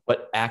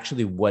 But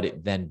actually what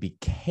it then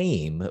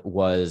became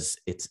was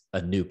it's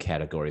a new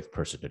category of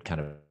personhood, kind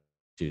of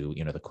to,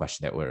 the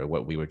question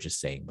what we were just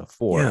saying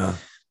before. Yeah.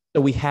 So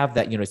we have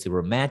that, it's the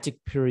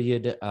Romantic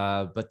period,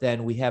 but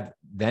then we have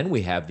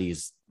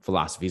these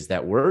philosophies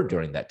that were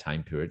during that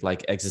time period,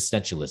 like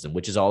existentialism,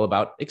 which is all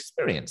about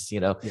experience,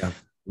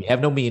 We have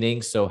no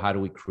meaning. So how do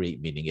we create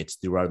meaning? It's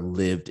through our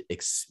lived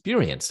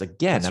experience.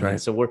 Again, That's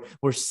right. So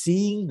we're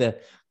seeing the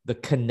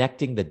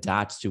connecting the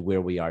dots to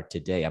where we are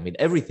today. I mean,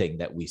 everything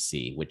that we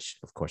see, which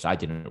of course I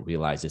didn't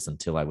realize this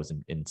until I was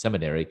in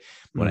seminary.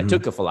 When I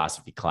took a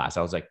philosophy class,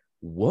 I was like,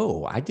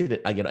 whoa, I did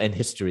it, in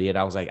history. And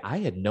I was like, I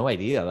had no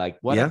idea, like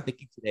what I'm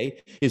thinking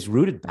today is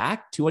rooted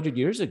back 200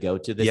 years ago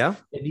to this and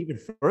even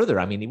further.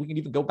 I mean, we can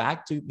even go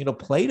back to,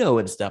 Plato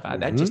and stuff.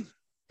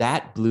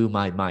 That blew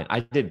my mind. I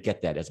didn't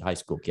get that as a high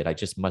school kid. I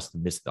just must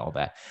have missed all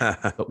that.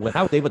 But when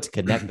I was able to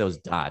connect those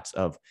dots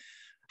of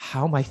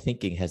how my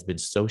thinking has been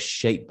so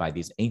shaped by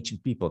these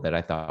ancient people that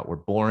I thought were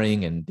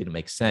boring and didn't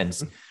make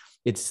sense.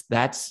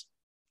 That's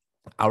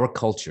our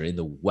culture in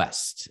the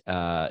West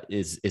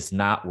is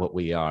not what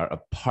we are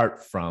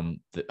apart from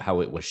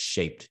how it was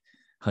shaped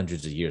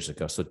hundreds of years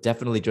ago. So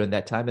definitely during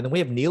that time. And then we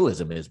have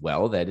nihilism as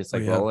well, that it's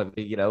like,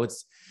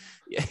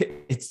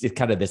 it's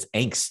kind of this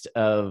angst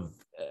of,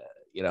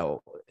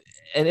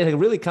 and it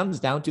really comes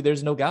down to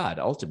there's no God.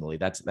 Ultimately,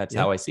 that's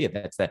how I see it.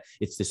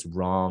 It's this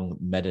wrong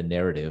meta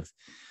narrative.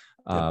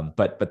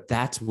 But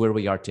that's where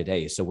we are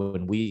today. So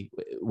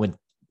when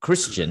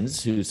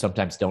Christians who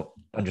sometimes don't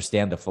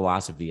understand the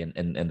philosophy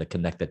and the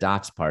connect the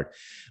dots part.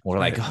 We're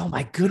like, oh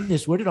my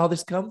goodness, where did all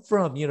this come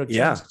from?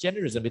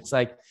 Transgenderism. It's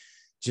like,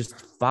 just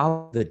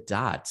follow the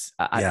dots.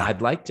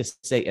 I'd like to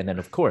say, and then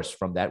of course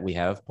from that we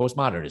have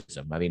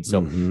postmodernism. I mean,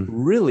 so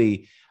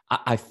really,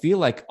 I feel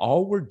like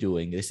all we're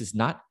doing, this is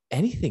not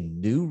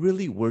anything new,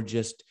 really. We're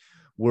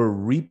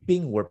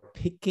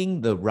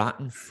picking the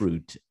rotten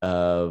fruit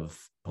of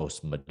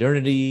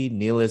postmodernity,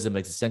 nihilism,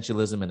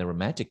 existentialism, and the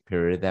Romantic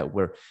period that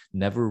were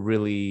never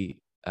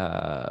really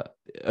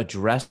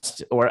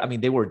addressed, or I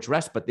mean, they were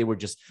addressed, but they were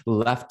just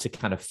left to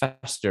kind of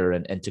fester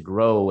and to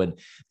grow, and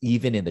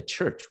even in the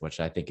church, which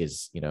I think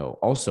is,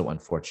 also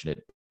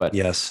unfortunate. But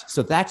yes,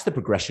 so that's the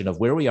progression of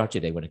where we are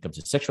today when it comes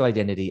to sexual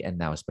identity, and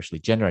now especially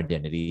gender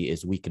identity,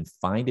 is we can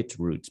find its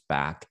roots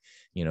back,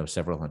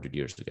 several hundred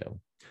years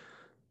ago.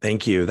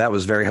 Thank you. That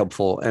was very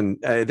helpful. And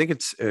I think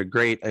it's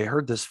great. I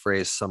heard this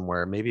phrase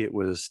somewhere. Maybe it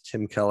was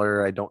Tim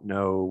Keller. I don't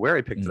know where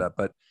I picked it up,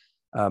 but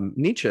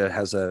Nietzsche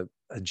has a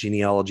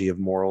genealogy of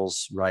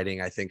morals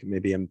writing. I think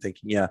maybe I'm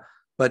thinking, yeah,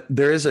 but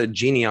there is a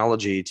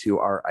genealogy to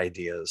our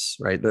ideas,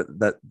 right?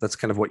 That's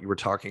kind of what you were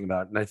talking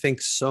about. And I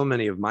think so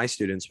many of my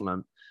students,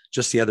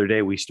 just the other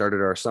day, we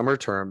started our summer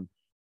term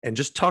and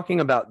just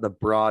talking about the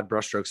broad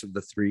brushstrokes of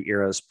the three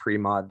eras,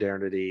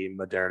 pre-modernity,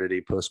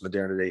 modernity,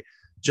 post-modernity,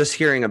 just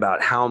hearing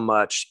about how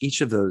much each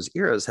of those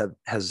eras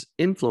has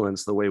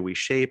influenced the way we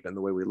shape and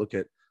the way we look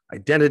at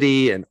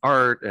identity and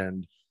art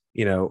and,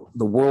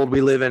 the world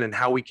we live in and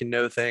how we can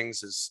know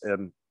things is,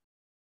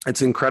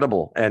 it's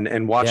incredible.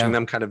 And watching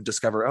them kind of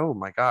discover, oh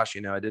my gosh,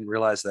 I didn't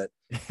realize that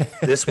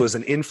this was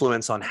an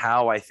influence on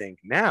how I think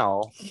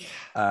now.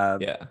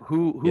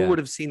 Who would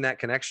have seen that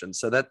connection?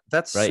 So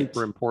that's right.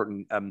 Super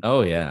important.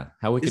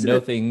 How we can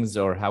know things,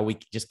 or how we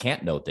just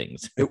can't know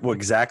things. Well,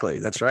 exactly.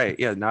 That's right.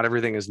 Yeah. Not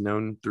everything is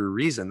known through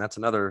reason. That's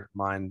another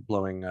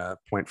mind-blowing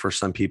point for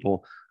some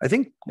people. I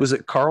think, was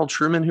it Carl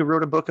Trueman who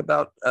wrote a book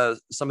about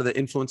some of the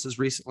influences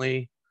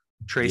recently,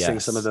 tracing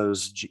some of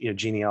those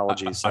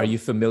genealogies. Are you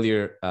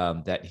familiar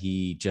that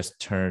he just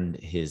turned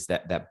his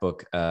that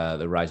book,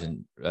 the rise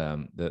and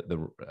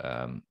the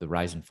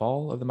rise and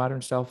fall of the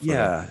modern self?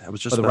 I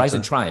was just the rise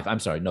and triumph. I'm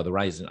sorry, no, the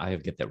rise and I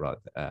have get that wrong.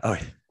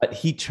 But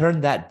he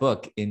turned that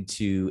book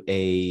into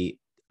a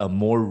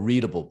more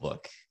readable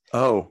book.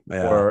 Oh,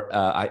 yeah. Or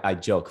I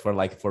joke for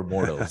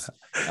mortals.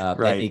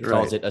 Right, and he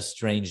calls it A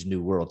Strange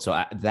New World. So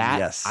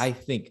I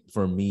think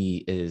for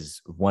me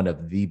is one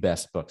of the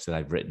best books that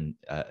I've written,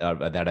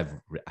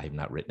 that I've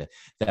not written it,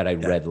 that I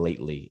read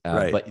lately.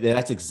 But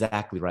that's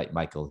exactly right,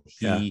 Michael.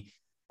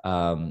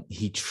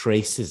 He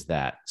traces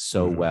that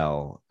so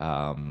well.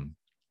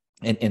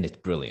 And it's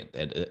brilliant.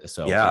 And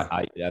so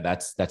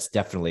that's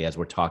definitely, as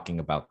we're talking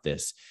about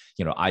this,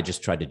 I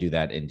just tried to do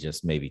that in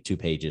just maybe 2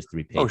 pages,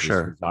 3 pages. Oh,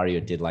 sure.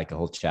 Rosario did like a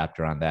whole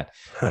chapter on that.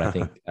 But I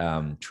think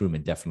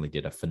Trueman definitely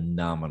did a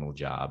phenomenal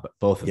job.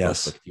 Both of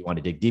those. But if you want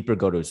to dig deeper,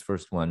 go to his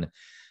first one.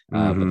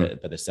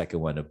 But the second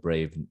one,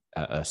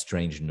 A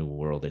Strange New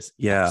World, is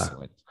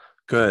excellent.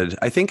 Good.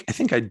 I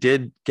think I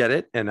did get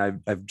it. And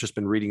I've just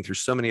been reading through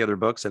so many other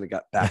books and it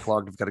got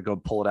backlogged. I've got to go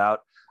pull it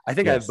out. I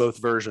think I have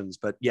both versions,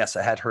 but yes,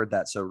 I had heard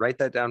that. So write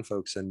that down,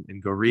 folks, and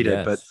go read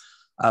it. But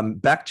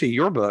back to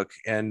your book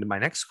and my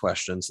next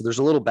question. So there's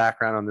a little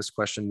background on this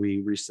question.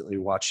 We recently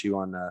watched you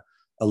on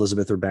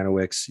Elizabeth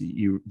Urbanowicz.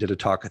 You did a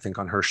talk, I think,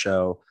 on her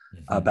show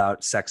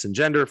about sex and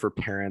gender for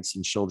parents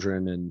and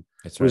children. And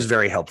it was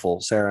very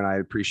helpful. Sarah and I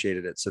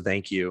appreciated it. So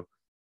thank you.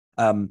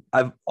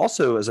 I've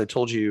also, as I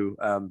told you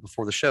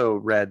before the show,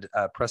 read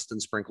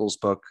Preston Sprinkle's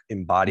book,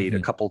 Embodied, a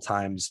couple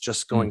times,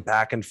 just going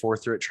back and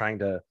forth through it, trying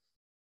to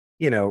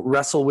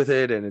wrestle with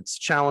it and its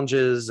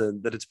challenges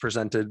and that it's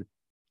presented.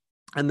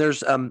 And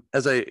there's,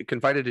 as I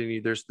confided in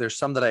you, there's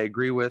some that I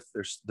agree with.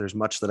 There's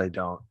much that I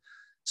don't.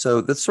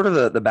 So that's sort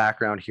of the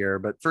background here.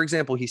 But for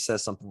example, he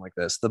says something like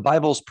this: the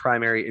Bible's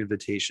primary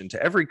invitation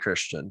to every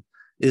Christian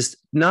is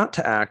not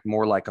to act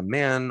more like a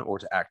man or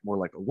to act more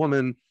like a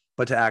woman,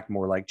 but to act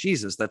more like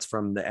Jesus. That's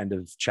from the end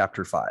of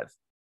chapter 5.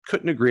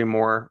 Couldn't agree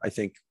more. I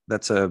think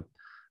that's a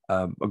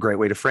great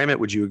way to frame it.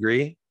 Would you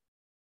agree?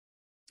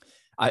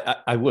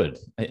 I would.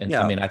 And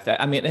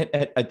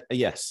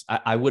yes,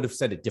 I would have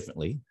said it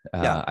differently.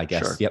 I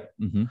guess. Sure. Yep.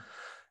 Mm-hmm.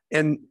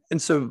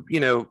 And so,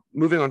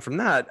 moving on from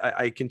that,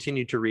 I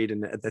continue to read.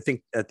 And I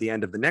think at the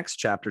end of the next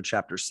chapter,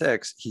 chapter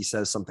 6, he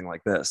says something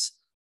like this: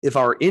 if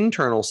our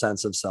internal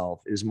sense of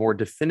self is more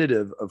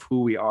definitive of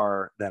who we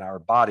are than our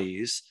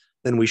bodies,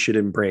 then we should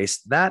embrace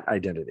that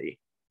identity.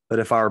 But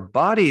if our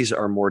bodies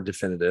are more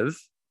definitive,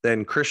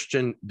 then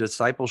Christian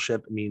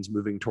discipleship means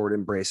moving toward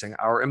embracing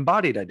our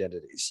embodied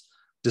identities.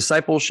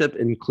 Discipleship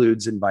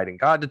includes inviting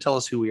God to tell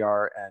us who we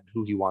are and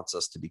who he wants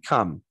us to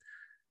become.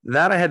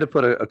 That I had to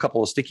put a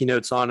couple of sticky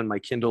notes on in my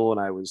Kindle, and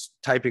I was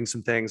typing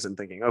some things and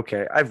thinking,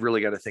 okay, I've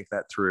really got to think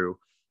that through.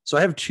 So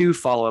I have 2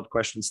 follow-up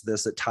questions to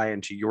this that tie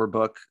into your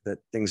book,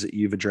 things that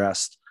you've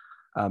addressed.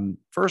 The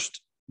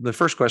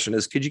first question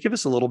is, could you give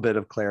us a little bit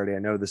of clarity? I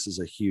know this is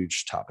a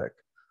huge topic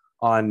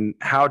on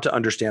how to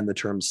understand the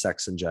terms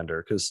sex and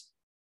gender, because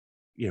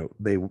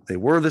they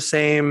were the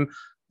same.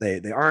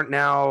 they aren't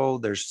now.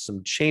 There's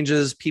some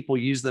changes. People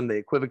use them. They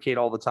equivocate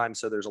all the time.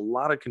 So there's a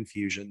lot of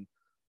confusion.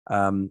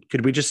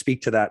 Could we just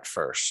speak to that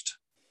first?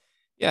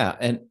 Yeah.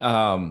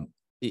 And,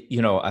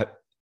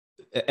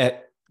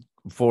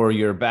 for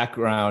your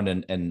background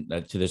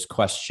and to this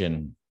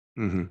question,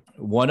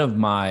 one of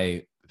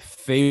my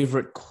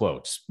favorite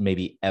quotes,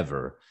 maybe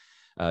ever,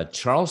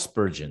 Charles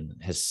Spurgeon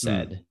has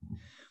said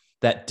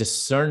that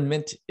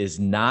discernment is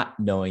not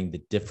knowing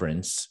the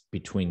difference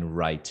between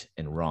right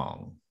and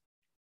wrong.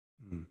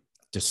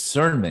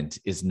 Discernment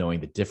is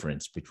knowing the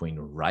difference between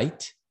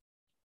right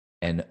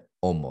and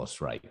almost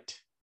right.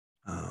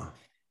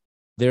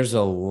 There's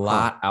a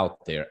lot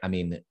out there. I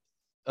mean,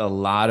 a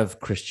lot of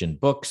Christian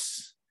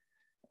books,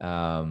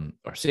 or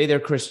say they're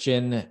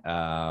Christian.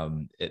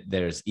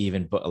 There's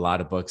even a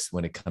lot of books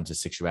when it comes to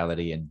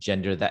sexuality and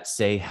gender that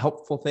say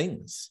helpful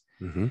things.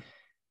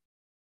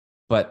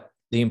 But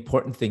the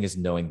important thing is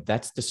knowing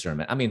that's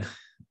discernment. I mean,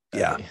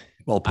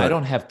 well put. I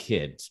don't have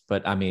kids,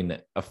 but I mean,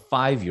 a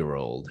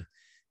 5-year-old,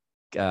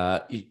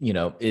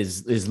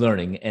 is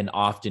learning and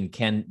often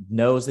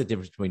knows the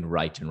difference between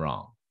right and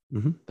wrong.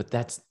 But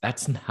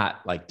that's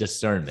not like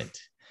discernment.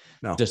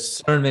 No.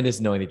 Discernment is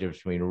knowing the difference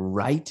between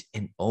right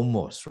and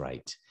almost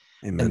right.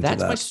 Amen. And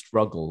that's my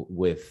struggle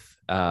with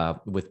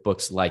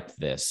books like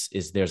this.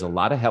 Is there's a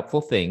lot of helpful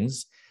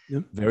things,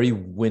 very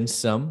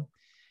winsome,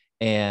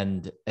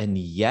 and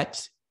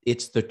yet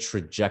it's the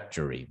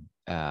trajectory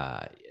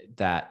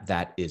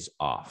that is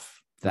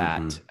off.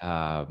 That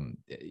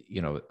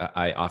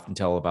I often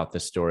tell about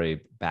this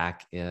story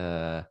back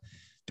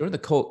during the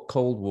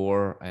Cold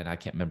War, and I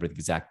can't remember the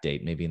exact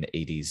date, maybe in the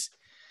 80s.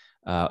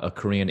 A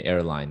Korean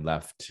airline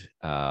left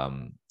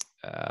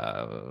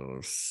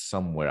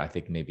somewhere, I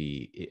think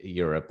maybe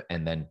Europe,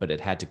 but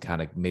it had to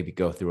kind of maybe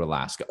go through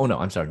Alaska. Oh no,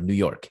 I'm sorry, New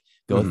York.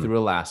 Go through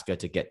Alaska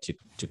to get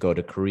to go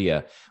to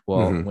Korea.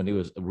 Well, when it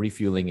was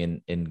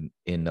refueling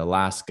in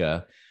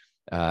Alaska,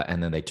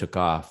 and then they took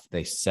off,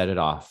 they set it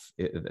off.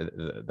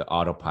 The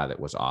autopilot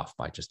was off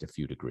by just a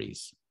few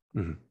degrees.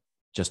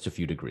 Just a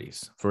few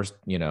degrees. First,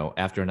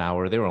 after an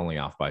hour, they were only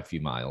off by a few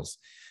miles,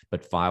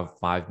 but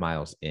five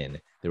miles in,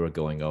 they were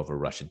going over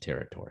Russian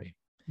territory,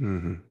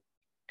 and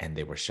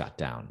they were shot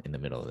down in the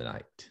middle of the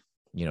night.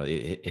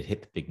 It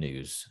hit the big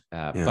news.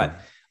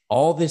 But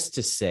all this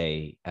to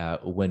say,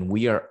 when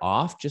we are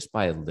off just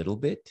by a little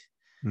bit,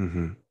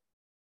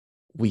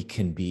 we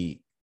can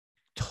be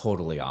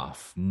totally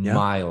off,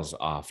 miles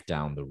off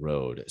down the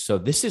road. So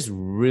this is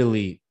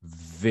really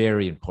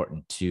very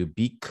important to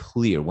be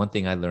clear. One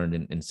thing I learned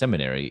in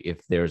seminary: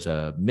 if there's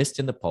a mist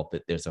in the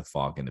pulpit, there's a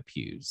fog in the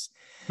pews.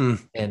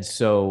 And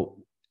so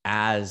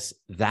as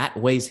that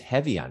weighs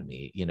heavy on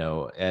me,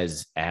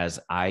 as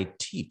I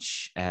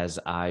teach, as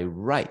I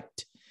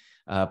write,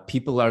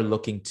 people are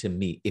looking to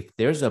me. If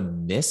there's a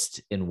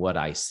mist in what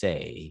I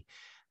say,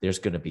 there's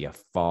going to be a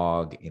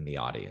fog in the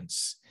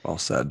audience. Well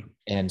said.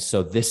 And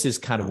so this is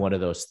kind of one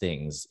of those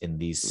things in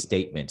these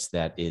statements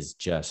that is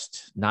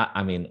just not,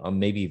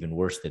 maybe even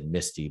worse than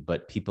misty,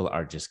 but people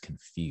are just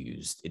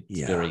confused. It's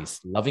very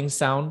loving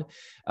sound.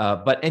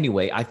 But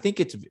anyway, I think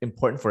it's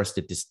important for us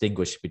to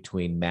distinguish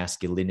between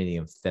masculinity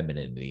and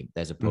femininity,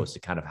 as opposed to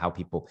kind of how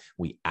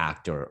we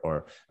act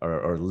or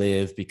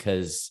live,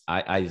 because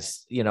I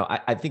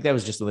think that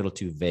was just a little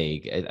too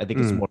vague. I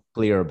think it's more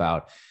clear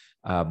about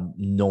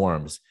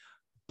norms.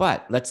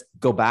 But let's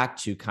go back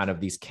to kind of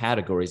these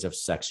categories of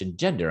sex and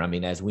gender. I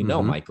mean, as we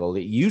know, Michael,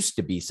 it used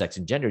to be sex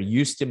and gender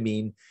used to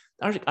mean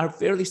are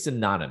fairly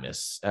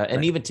synonymous.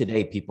 And even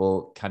today,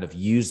 people kind of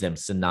use them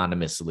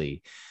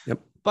synonymously.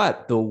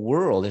 But the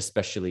world,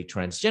 especially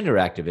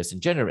transgender activists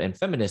and gender and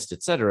feminists,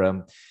 et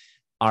cetera,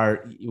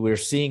 we're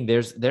seeing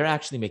they're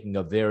actually making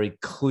a very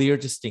clear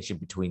distinction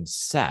between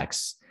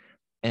sex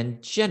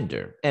and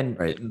gender. And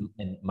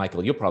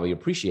Michael, you'll probably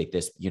appreciate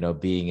this,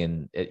 being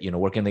in,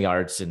 working in the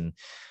arts and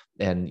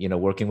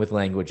working with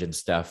language and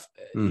stuff.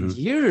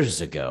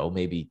 Years ago,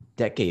 maybe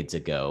decades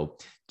ago,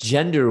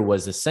 gender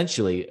was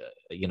essentially,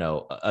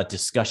 a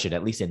discussion,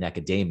 at least in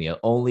academia,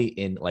 only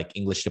in like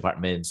English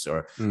departments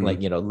or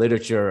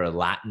literature or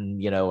Latin,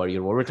 or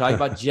we're talking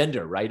about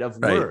gender, right? Of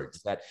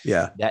words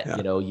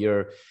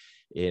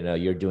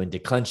you're doing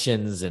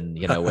declensions and,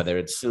 whether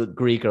it's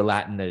Greek or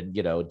Latin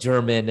and,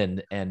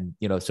 German and,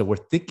 so we're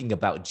thinking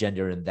about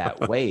gender in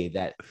that way,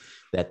 that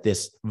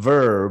this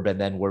verb, and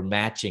then we're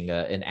matching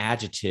an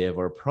adjective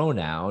or a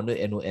pronoun,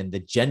 and the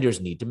genders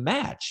need to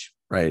match.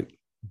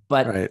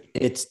 But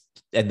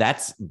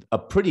that's a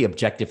pretty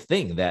objective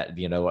thing that,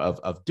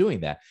 of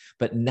doing that.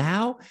 But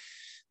now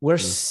where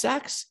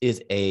sex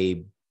is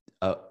an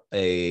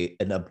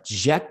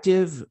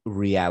objective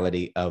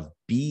reality of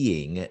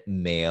being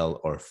male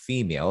or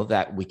female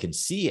that we can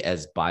see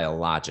as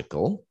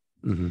biological,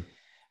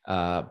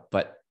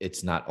 but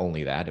it's not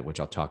only that, which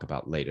I'll talk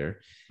about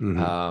later.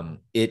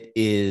 It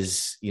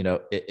is,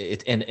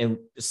 and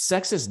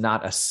sex is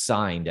not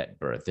assigned at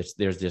birth.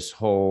 There's this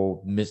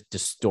whole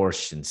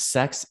distortion.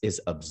 Sex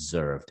is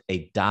observed.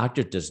 A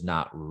doctor does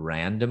not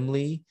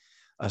randomly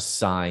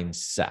assign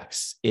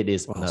sex. It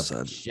is an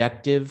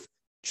objective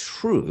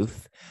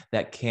truth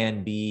that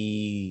can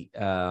be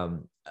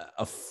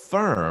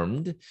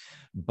affirmed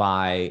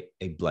by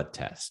a blood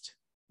test.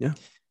 Yeah.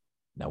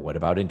 Now, what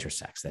about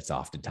intersex? That's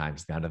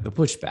oftentimes kind of the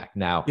pushback.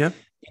 Now, Yeah.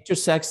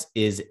 intersex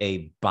is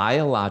a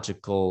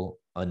biological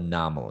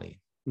anomaly.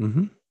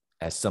 Mm-hmm.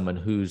 As someone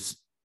who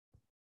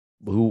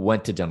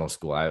went to dental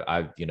school,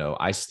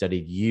 I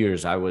studied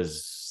years. I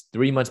was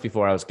 3 months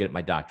before I was getting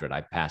my doctorate.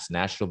 I passed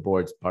national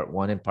boards, part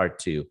 1 and part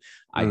 2.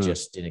 I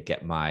just didn't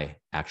get my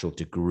actual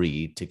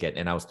degree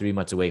and I was 3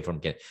 months away from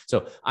getting.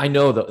 So I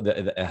know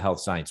the health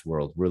science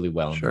world really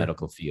well in the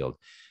medical field.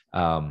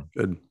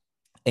 Good.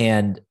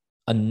 And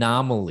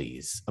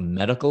anomalies, a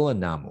medical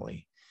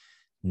anomaly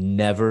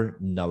never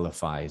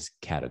nullifies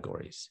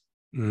categories,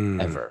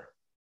 ever.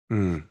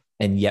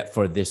 And yet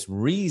for this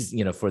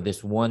reason, for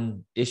this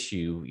one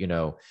issue,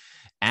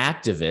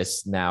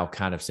 activists now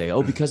kind of say,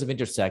 oh, because of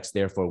intersex,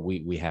 therefore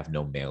we have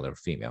no male or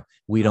female.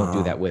 We don't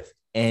do that with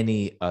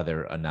any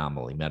other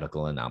anomaly,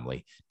 medical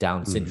anomaly.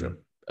 Down syndrome,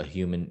 a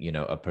human,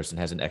 a person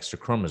has an extra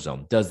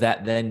chromosome. Does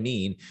that then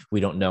mean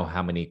we don't know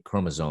how many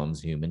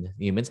chromosomes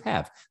humans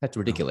have? That's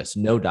ridiculous.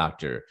 No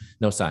doctor,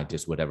 no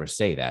scientist would ever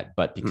say that.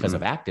 But because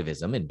of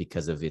activism and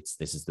because of this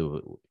is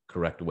the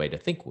correct way to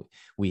think,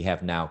 we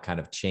have now kind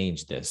of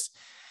changed this.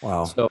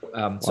 Wow. So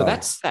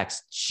that's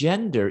sex.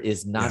 Gender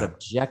is not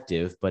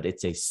objective, but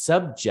it's a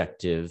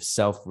subjective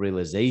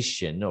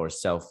self-realization or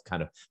self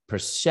kind of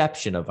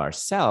perception of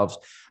ourselves.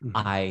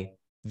 I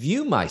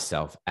view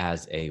myself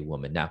as a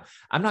woman. Now,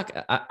 I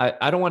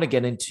don't want to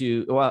get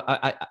into,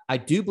 I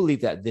do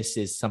believe that this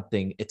is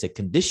something, it's a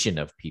condition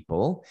of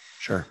people.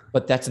 Sure.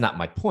 But that's not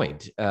my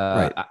point.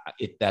 Right.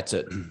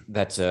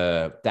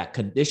 That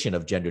condition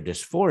of gender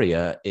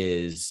dysphoria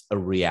is a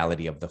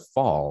reality of the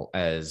fall,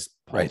 as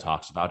Paul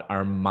talks about.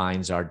 Our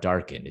minds are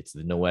darkened. It's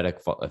the noetic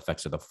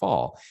effects of the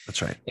fall.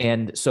 That's right.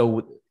 And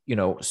so,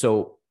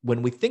 so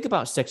when we think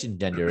about sex and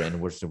gender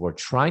and we're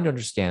trying to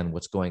understand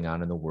what's going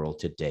on in the world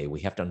today,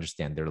 we have to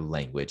understand their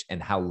language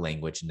and how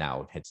language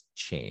now has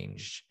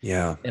changed.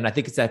 Yeah. And I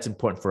think that's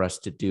important for us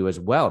to do as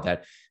well,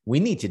 that we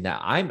need to now,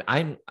 I'm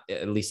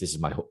at least this is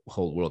my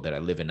whole world that I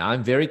live in.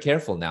 I'm very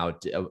careful now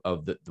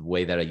of the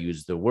way that I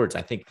use the words.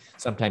 I think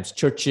sometimes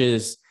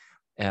churches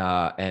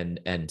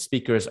and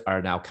speakers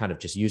are now kind of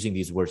just using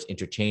these words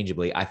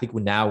interchangeably. I think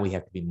now we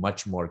have to be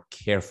much more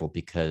careful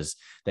because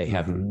they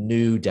have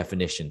new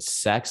definitions.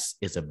 Sex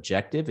is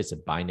objective. It's a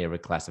binary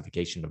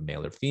classification of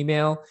male or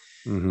female.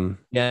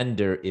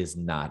 Gender is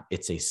not.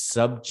 It's a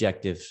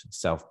subjective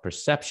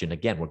self-perception.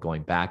 Again, we're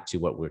going back to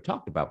what we were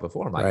talking about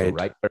before, Michael,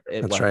 right?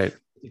 That's right.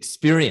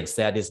 Experience,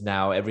 that is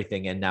now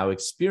everything. And now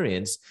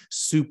experience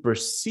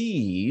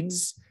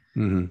supersedes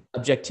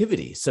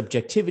objectivity.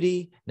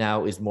 Subjectivity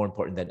now is more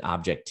important than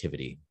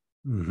objectivity.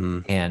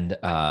 And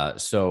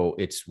so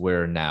it's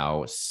where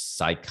now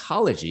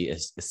psychology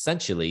is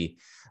essentially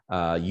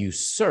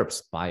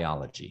usurps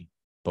biology.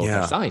 Both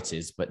are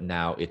sciences, but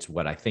now it's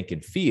what I think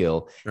and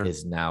feel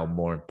is now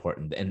more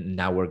important. And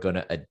now we're going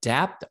to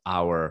adapt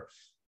our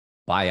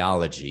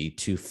biology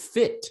to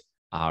fit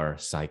our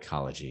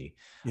psychology.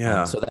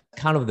 So that's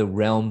kind of the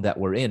realm that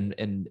we're in.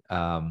 And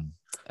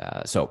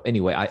so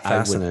anyway,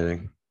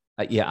 fascinating.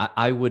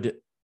 I would,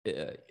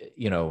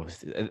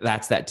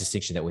 that's that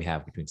distinction that we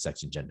have between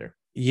sex and gender.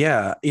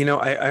 Yeah.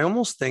 I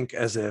almost think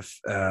as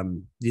if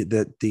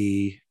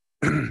the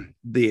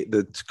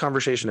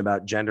conversation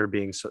about gender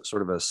being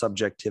sort of a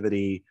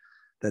subjectivity,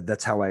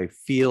 that's how I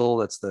feel,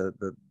 that's the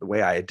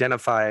way I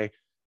identify,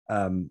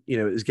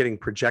 is getting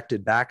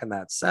projected back in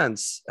that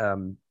sense,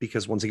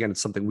 because once again,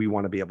 it's something we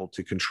want to be able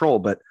to control.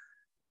 But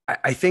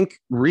I think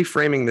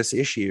reframing this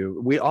issue,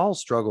 we all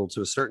struggle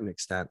to a certain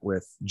extent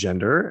with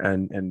gender,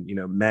 and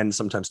men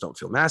sometimes don't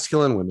feel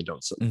masculine, women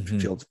don't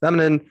feel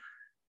feminine.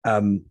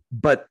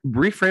 But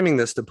reframing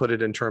this to put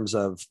it in terms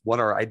of what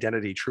our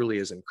identity truly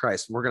is in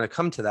Christ, and we're going to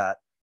come to that,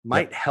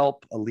 might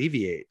help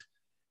alleviate,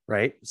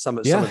 right, some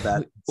of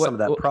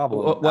that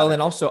problem. Well,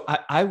 and also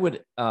I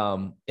would,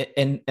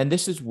 and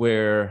this is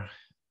where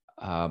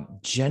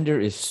gender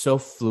is so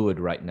fluid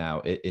right now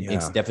in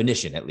its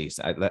definition, at least,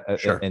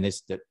 and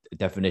its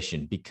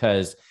definition,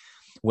 because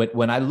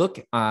when I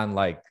look on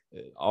like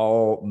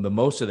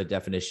most of the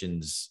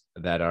definitions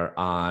that are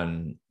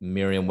on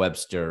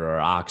Merriam-Webster or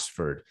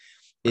Oxford,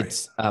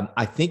 it's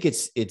I think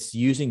it's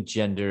using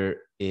gender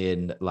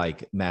in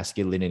like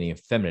masculinity and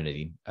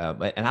femininity,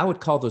 and I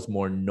would call those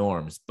more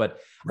norms. But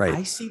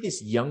I see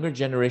this younger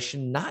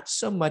generation not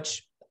so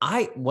much.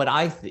 What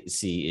I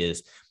see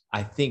is,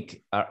 I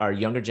think our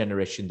younger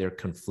generation, they're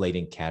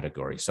conflating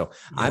categories. So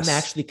I'm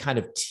actually kind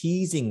of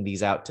teasing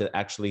these out to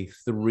actually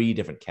 3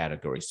 different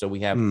categories. So we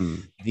have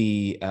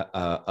the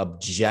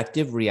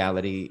objective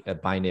reality, a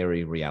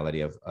binary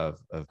reality of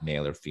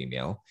male or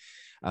female,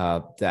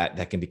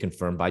 that can be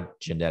confirmed by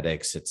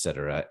genetics, et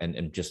cetera,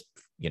 and just,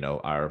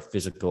 our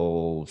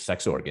physical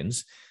sex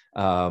organs.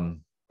 Number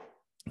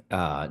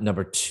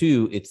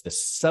 2, it's the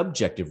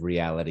subjective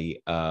reality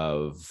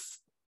of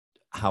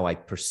how I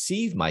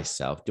perceive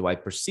myself. Do I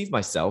perceive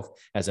myself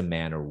as a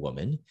man or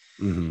woman?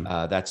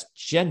 That's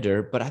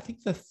gender. But I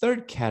think the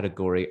third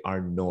category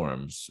are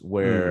norms,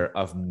 where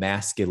of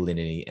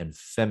masculinity and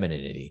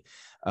femininity,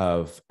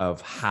 of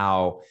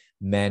how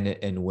men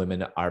and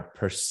women are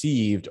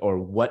perceived, or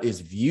what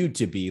is viewed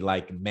to be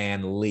like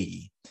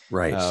manly,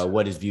 right?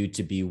 What is viewed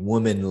to be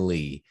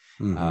womanly.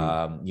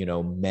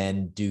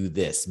 Men do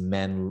this,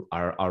 men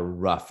are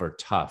rough or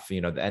tough,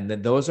 and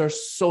then those are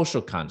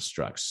social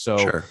constructs.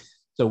 So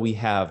we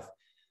have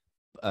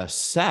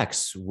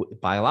sex,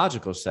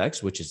 biological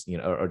sex, which is,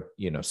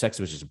 sex,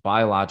 which is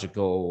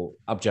biological,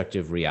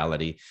 objective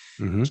reality,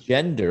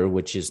 gender,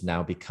 which has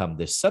now become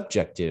this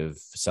subjective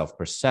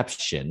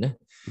self-perception.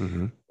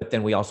 But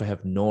then we also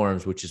have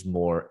norms, which is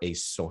more a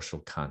social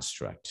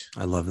construct.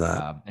 I love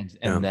that.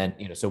 And then,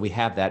 so we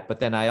have that, but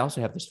then I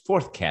also have this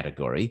fourth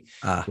category,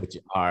 which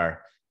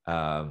are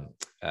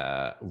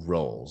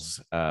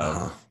roles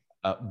that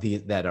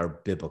are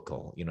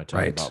biblical,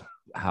 talking about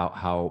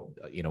how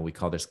we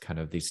call this kind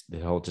of the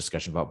whole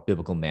discussion about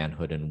biblical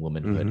manhood and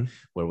womanhood,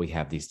 where we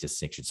have these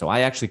distinctions. So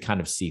I actually kind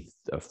of see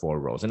 4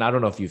 roles, and I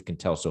don't know if you can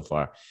tell so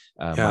far,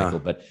 Michael,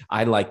 but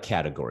I like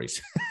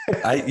categories.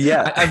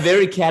 I'm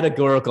very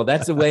categorical.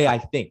 That's the way I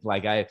think.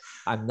 Like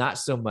I'm not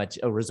so much.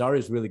 Rosario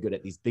is really good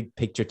at these big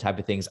picture type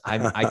of things.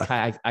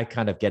 I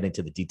kind of get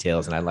into the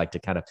details, and I like to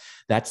kind of.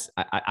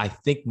 I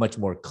think much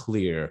more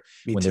clear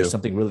when there's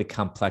something really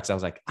complex. I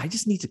was like, I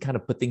just need to kind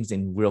of put things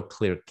in real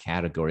clear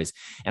categories,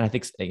 and I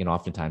think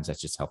oftentimes that's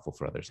just helpful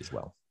for others as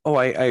well. Oh,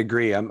 I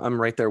agree.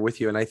 I'm right there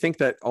with you. And I think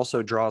that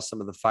also draws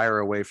some of the fire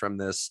away from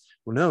this.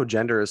 Well, no,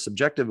 gender is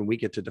subjective and we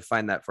get to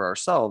define that for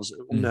ourselves.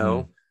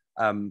 No,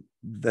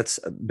 that's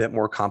a bit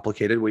more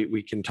complicated.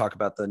 We can talk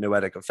about the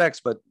noetic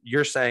effects, but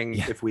you're saying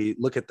if we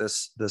look at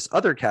this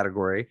other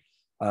category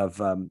of,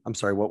 I'm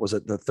sorry, what was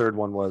it? The third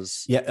one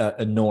was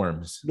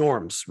norms.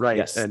 Norms, right?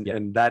 Yes,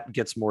 and that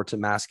gets more to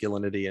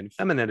masculinity and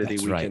femininity.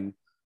 That's can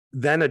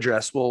then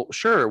address, well,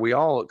 sure, we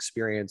all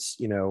experience,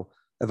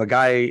 of a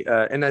guy,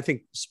 and I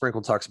think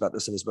Sprinkle talks about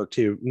this in his book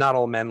too. Not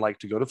all men like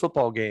to go to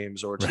football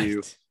games or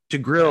to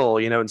grill,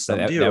 and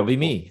some do. That would be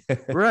me.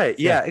 Right.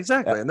 Yeah,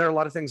 exactly. And there are a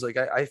lot of things like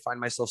I find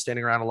myself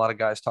standing around a lot of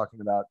guys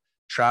talking about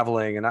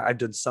traveling, and I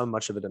did so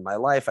much of it in my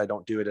life. I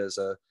don't do it as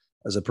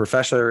a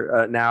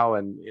professor now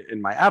and in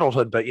my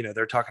adulthood, but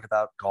they're talking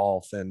about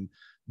golf and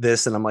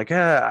this, and I'm like,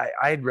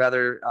 I'd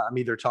rather I'm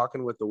either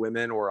talking with the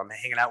women or I'm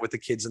hanging out with the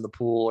kids in the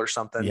pool or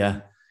something.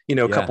 Yeah.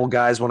 A couple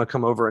guys want to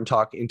come over and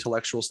talk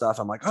intellectual stuff.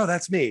 I'm like, oh,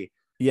 that's me.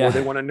 Yeah. Or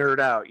they want to nerd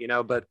out,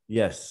 but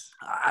yes,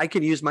 I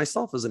can use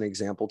myself as an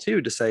example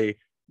too, to say,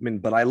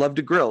 but I love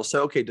to grill.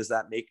 So, okay, does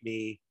that make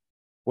me,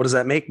 what does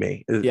that make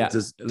me? Yeah.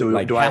 Do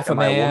I, am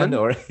I a woman?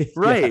 Or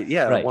right.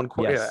 Yeah. Right. One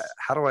quarter. Yes.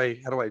 How do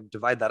I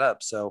divide that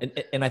up? So,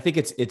 and I think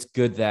it's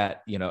good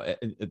that,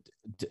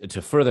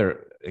 to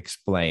further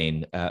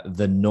explain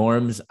the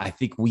norms, I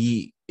think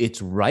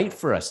it's right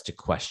for us to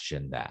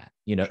question that,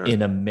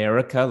 in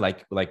America,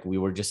 like we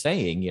were just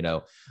saying,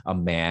 a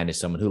man is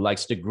someone who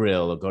likes to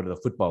grill or go to the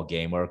football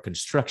game, or a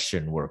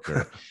construction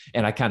worker.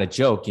 And I kind of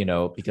joke,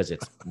 because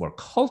it's more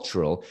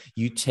cultural,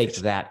 you take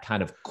that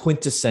kind of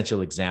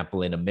quintessential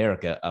example in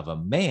America of a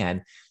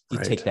man, you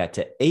take that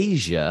to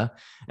Asia,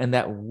 and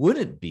that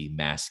wouldn't be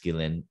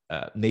masculine,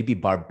 maybe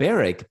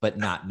barbaric, but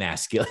not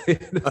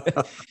masculine.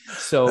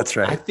 So that's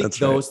right. I think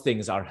those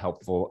things are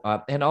helpful.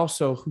 And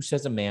also, who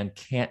says a man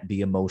can't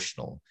be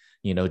emotional?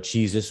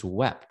 Jesus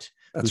wept.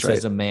 Who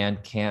says a man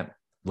can't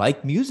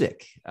like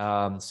music?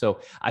 So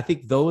I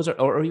think those are,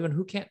 or even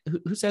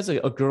who says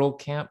a girl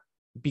can't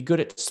be good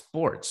at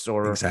sports,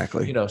 or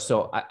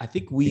so I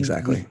think we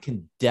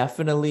can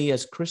definitely,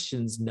 as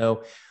Christians,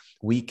 know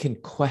we can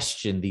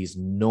question these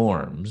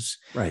norms,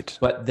 right?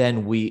 But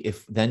then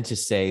to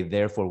say,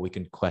 therefore, we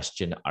can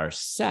question our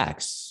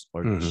sex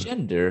or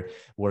gender,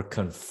 we're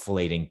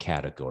conflating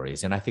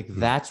categories. And I think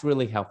that's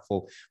really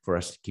helpful for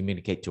us to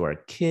communicate to our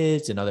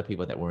kids and other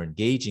people that we're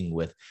engaging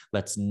with.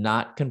 Let's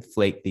not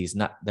conflate these.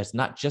 Let's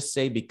not just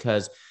say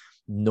because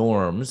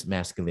norms,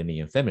 masculinity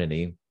and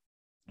femininity,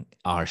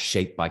 are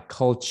shaped by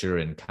culture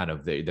and kind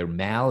of they're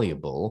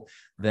malleable,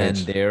 then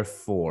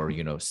therefore,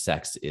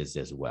 sex is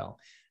as well.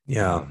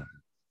 Yeah.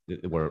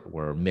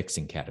 We're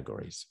mixing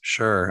categories.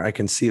 Sure. I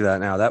can see that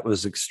now. That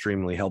was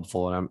extremely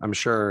helpful. And I'm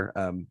sure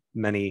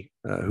many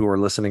who are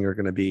listening are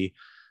going to be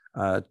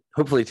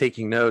hopefully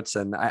taking notes.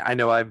 And I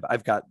know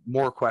I've got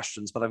more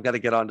questions, but I've got to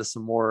get on to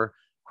some more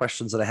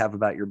questions that I have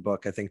about your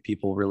book. I think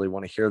people really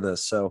want to hear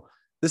this. So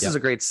this is a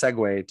great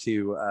segue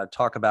to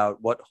talk about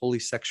what holy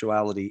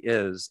sexuality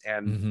is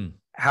and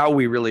how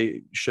we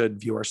really should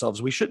view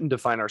ourselves. We shouldn't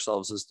define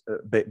ourselves as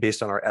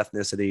based on our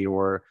ethnicity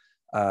or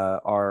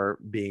our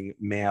being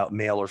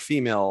male or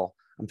female.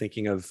 I'm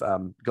thinking of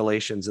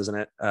Galatians, isn't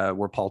it?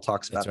 Where Paul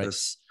talks about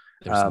this.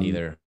 There's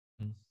neither.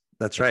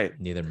 That's right.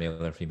 Neither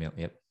male or female.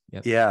 Yep.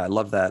 Yeah, I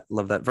love that.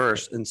 Love that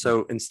verse. And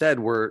so instead,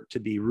 we're to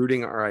be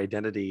rooting our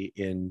identity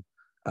in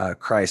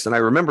Christ. And I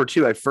remember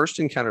too, I first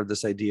encountered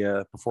this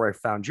idea before I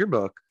found your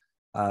book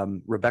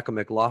Rebecca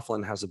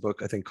McLaughlin has a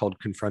book, I think, called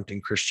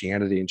Confronting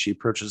Christianity, and she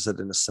approaches it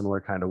in a similar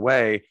kind of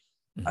way.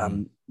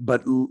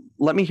 But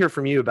let me hear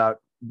from you about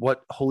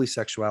what holy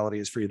sexuality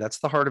is for you. That's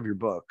the heart of your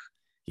book.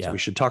 Yeah. So we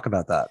should talk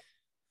about that.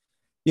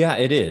 Yeah,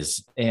 it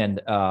is.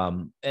 And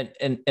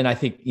I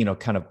think,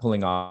 kind of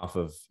pulling off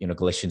of,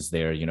 Galatians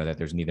there, that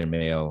there's neither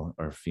male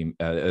or female,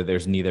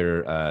 there's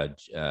neither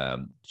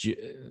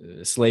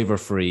slave or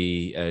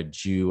free,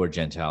 Jew or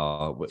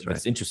Gentile. But right.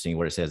 It's interesting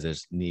where it says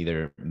there's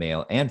neither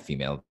male and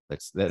female.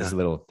 That's a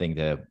little thing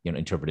to,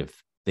 interpretive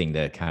thing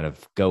to kind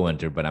of go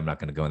under, but I'm not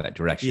going to go in that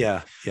direction.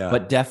 Yeah.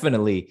 But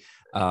definitely,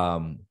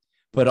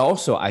 but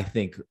also, I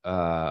think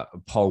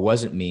Paul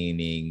wasn't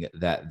meaning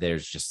that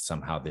there's just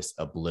somehow this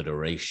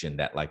obliteration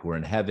that like we're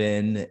in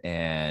heaven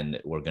and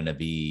we're going to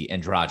be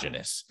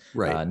androgynous.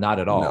 Right. Not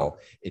at all. No.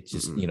 It's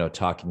just,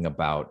 talking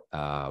about,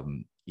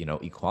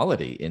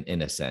 equality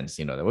in a sense,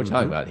 that we're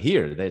talking about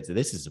here.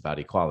 This is about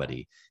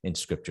equality in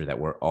scripture, that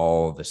we're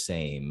all the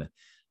same.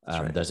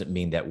 Right. Doesn't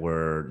mean that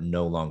we're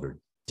no longer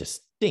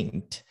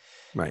distinct.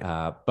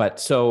 Right. But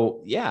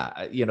so,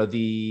 yeah,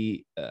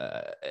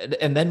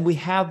 and then we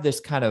have this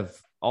kind of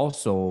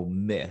also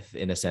myth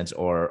in a sense,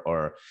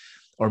 or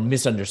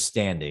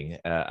misunderstanding.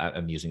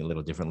 I'm using it a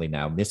little differently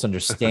now.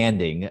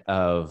 Misunderstanding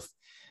of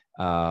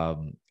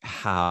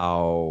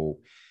how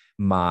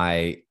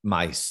my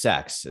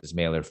sex as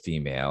male or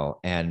female,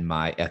 and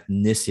my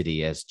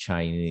ethnicity as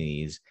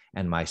Chinese,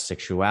 and my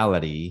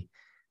sexuality,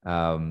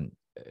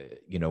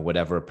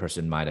 whatever a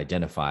person might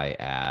identify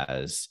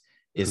as,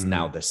 is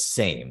now the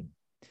same.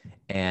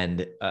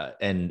 And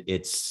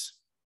it's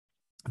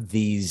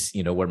these,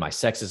 where my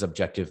sex is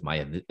objective, my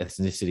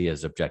ethnicity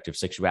is objective,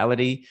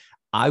 sexuality,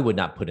 I would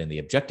not put in the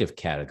objective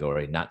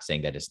category, not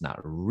saying that it's not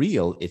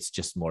real. It's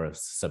just more of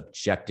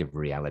subjective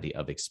reality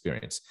of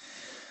experience.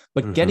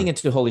 But getting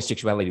into holy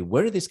sexuality,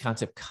 where did this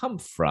concept come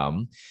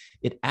from?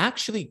 It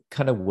actually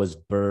kind of was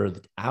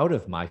birthed out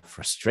of my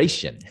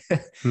frustration.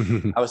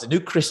 I was a new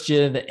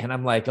Christian, and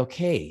I'm like,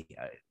 okay,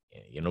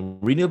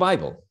 reading the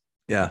Bible.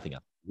 Yeah.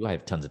 I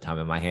have tons of time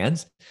in my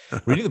hands,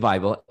 reading the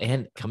Bible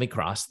and coming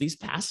across these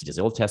passages,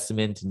 Old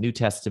Testament, New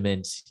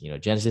Testament,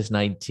 Genesis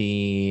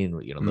 19,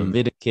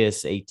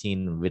 Leviticus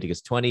 18,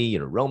 Leviticus 20,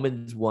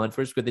 Romans 1, 1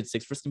 Corinthians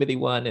 6, 1 Timothy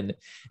 1,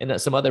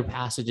 and some other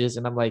passages.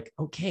 And I'm like,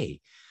 okay,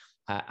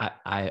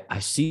 I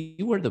see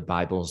where the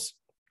Bible's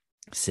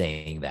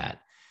saying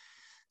that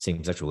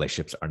same-sex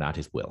relationships are not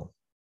his will.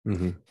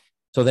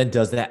 So then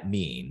does that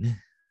mean,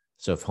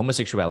 so if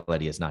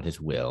homosexuality is not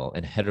his will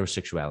and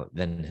heterosexuality,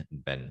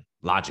 then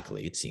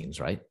logically it seems,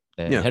 right?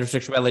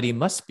 Heterosexuality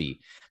must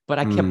be. But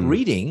I kept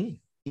reading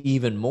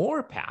even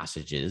more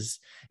passages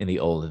in the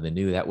Old and the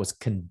New that was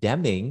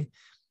condemning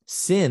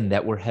sin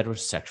that were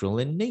heterosexual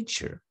in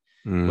nature,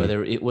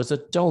 whether it was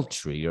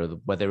adultery, or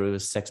whether it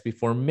was sex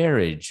before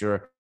marriage,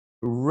 or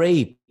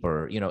rape,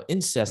 or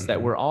incest,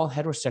 that were all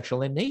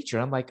heterosexual in nature.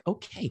 I'm like,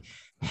 okay,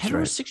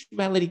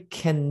 heterosexuality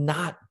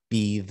cannot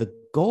be the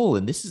goal.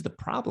 And this is the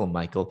problem,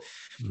 Michael.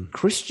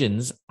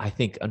 Christians, I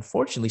think,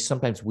 unfortunately,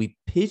 sometimes we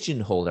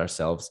pigeonhole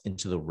ourselves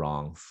into the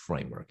wrong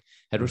framework.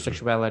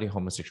 Heterosexuality,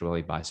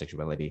 homosexuality,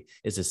 bisexuality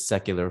is a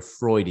secular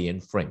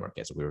Freudian framework,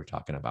 as we were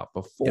talking about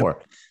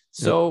before.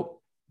 So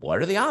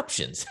what are the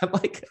options? I'm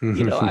like,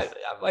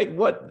 I'm like,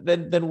 what,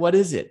 then what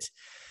is it?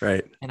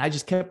 Right. And I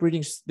just kept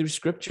reading through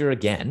scripture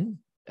again,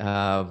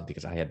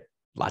 because I had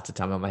lots of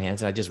time on my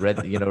hands. And I just read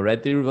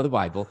through the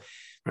Bible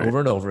over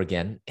and over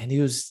again. And he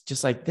was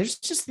just like, there's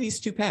just these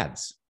two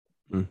paths.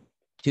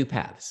 Two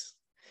paths.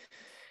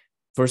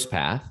 First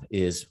path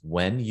is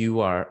when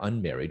you are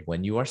unmarried,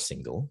 when you are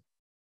single,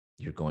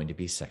 you're going to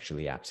be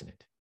sexually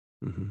abstinent.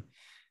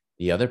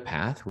 The other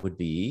path would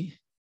be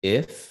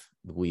if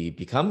we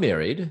become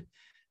married,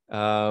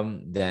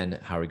 then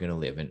how are we going to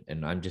live?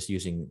 And I'm just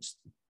using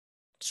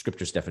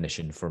scripture's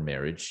definition for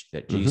marriage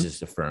that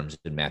Jesus affirms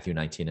in Matthew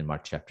 19 and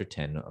Mark chapter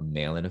 10, a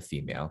male and a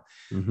female.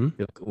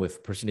 If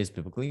a person is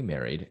biblically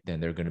married,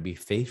 then they're going to be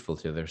faithful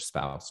to their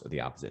spouse of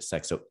the opposite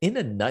sex. So in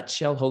a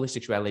nutshell, holy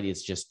sexuality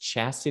is just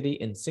chastity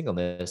in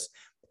singleness,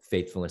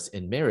 faithfulness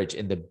in marriage.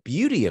 And the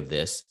beauty of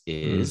this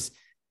is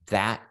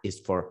that is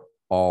for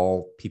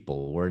all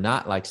people. We're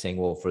not like saying,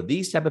 well, for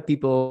these type of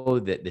people,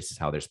 that this is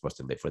how they're supposed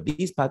to live. For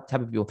these type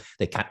of people,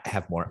 they kind of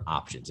have more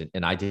options.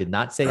 And I did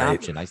not say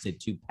option. I said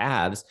two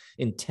paths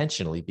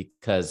intentionally,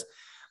 because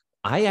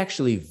I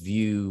actually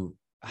view,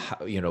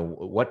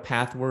 what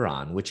path we're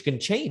on, which can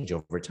change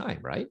over time,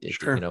 right?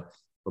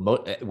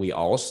 We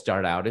all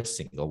start out as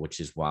single,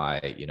 which is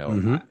why,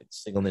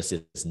 singleness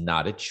is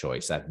not a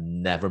choice. I've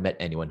never met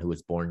anyone who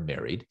was born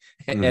married.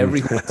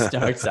 Everyone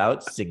starts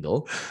out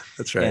single.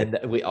 That's right.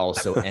 And we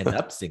also end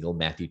up single,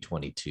 Matthew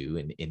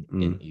 22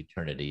 in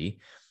eternity.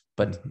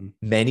 But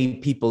many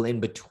people in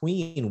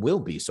between will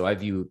be. So I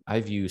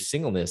view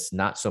singleness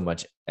not so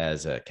much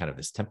as a kind of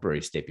this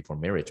temporary state before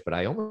marriage, but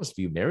I almost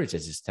view marriage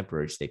as this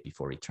temporary state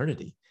before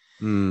eternity.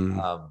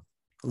 Love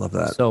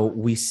that. So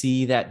we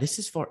see that this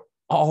is for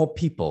all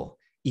people,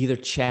 either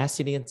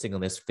chastity and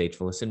singleness,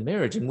 faithfulness in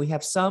marriage. And we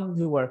have some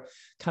who are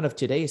kind of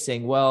today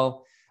saying,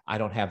 well, I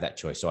don't have that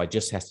choice. So I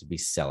just has to be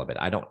celibate.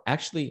 I don't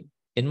actually,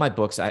 in my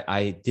books,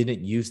 I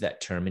didn't use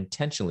that term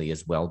intentionally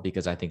as well,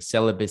 because I think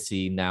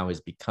celibacy now has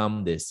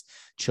become this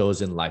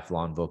chosen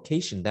lifelong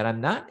vocation that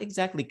I'm not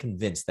exactly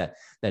convinced that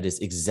is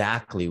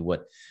exactly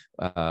what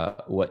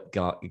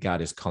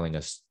God is calling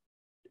us.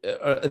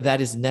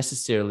 That is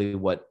necessarily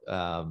what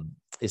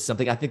is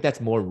something I think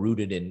that's more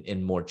rooted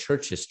in more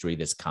church history.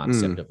 This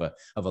concept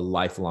of a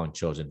lifelong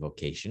chosen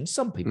vocation.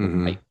 Some people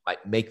might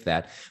make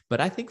that,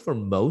 but I think for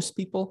most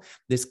people,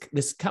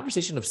 this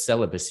conversation of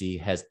celibacy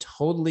has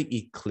totally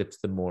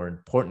eclipsed the more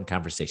important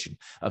conversation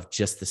of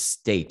just the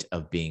state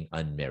of being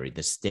unmarried,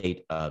 the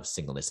state of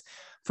singleness.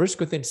 1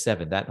 Corinthians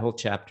 7, that whole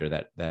chapter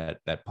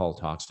that Paul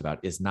talks about,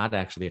 is not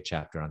actually a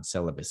chapter on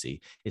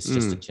celibacy. It's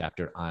just a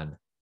chapter on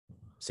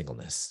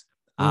singleness.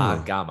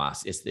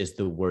 Agamos is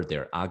the word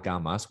there,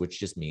 agamos, which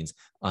just means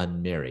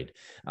unmarried.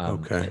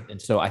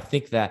 And so I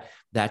think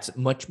that's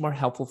much more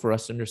helpful for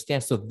us to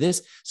understand.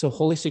 So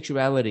holy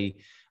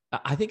sexuality,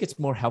 I think it's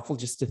more helpful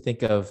just to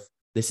think of,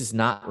 this is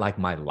not like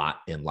my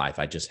lot in life.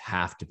 I just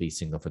have to be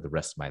single for the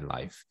rest of my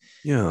life.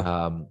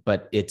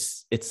 But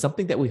it's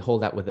something that we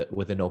hold out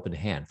with an open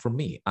hand. For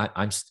me,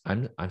 I'm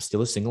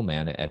still a single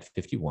man at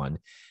 51,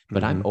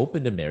 but I'm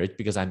open to marriage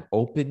because I'm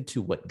open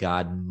to what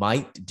God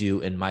might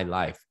do in my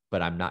life.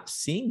 But I'm not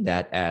seeing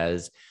that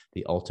as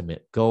the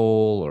ultimate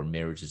goal, or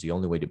marriage is the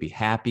only way to be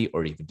happy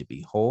or even to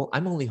be whole.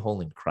 I'm only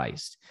whole in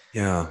Christ.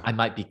 I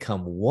might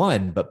become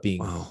one, but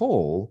being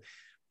whole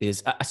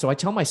is, so I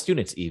tell my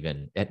students,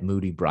 even at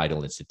Moody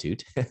Bridal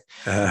Institute,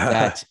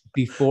 that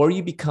before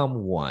you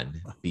become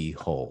one, be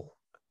whole.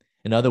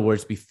 In other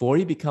words, before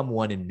you become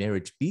one in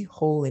marriage, be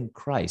whole in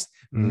Christ.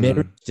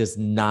 Marriage does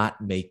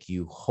not make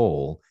you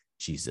whole.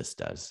 Jesus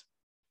does.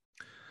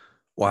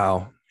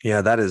 Wow.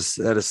 Yeah, that is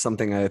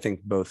something I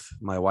think both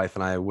my wife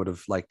and I would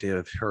have liked to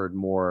have heard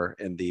more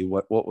in the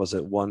what was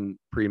it, one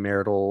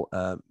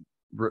premarital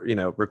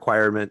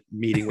requirement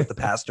meeting with the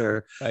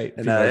pastor. Right.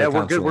 And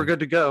we're good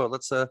to go.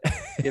 Let's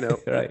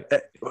right.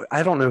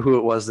 I don't know who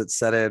it was that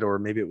said it, or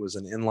maybe it was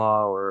an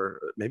in-law,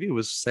 or maybe it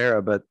was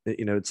Sarah, but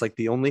it's like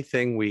the only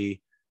thing we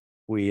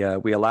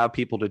allow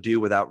people to do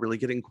without really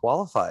getting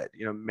qualified.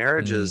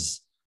 Marriage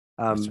is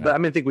right.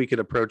 But I think we could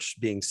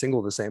approach being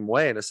single the same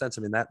way in a sense.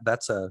 I mean,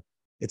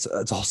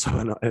 it's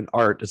also an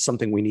art. It's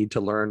something we need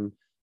to learn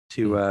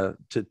to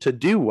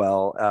do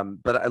well.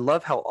 But I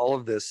love how all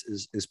of this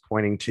is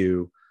pointing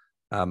to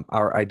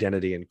our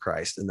identity in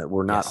Christ, and that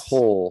we're not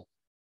whole.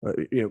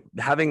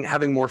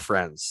 Having more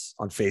friends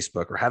on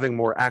Facebook, or having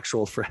more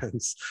actual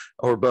friends,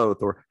 or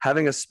both, or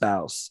having a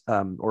spouse,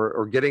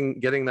 or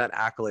getting that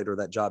accolade or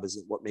that job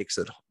isn't what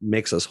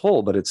makes us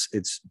whole, but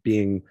it's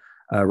being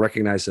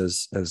recognized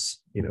as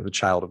the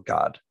child of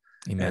God.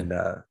 Amen.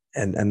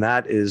 And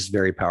that is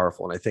very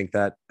powerful. And I think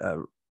that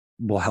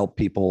will help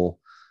people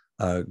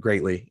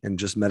greatly, and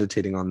just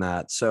meditating on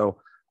that.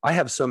 So I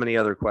have so many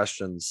other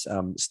questions,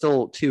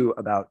 still too,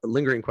 about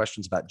lingering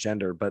questions about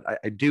gender, but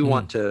I do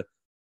want to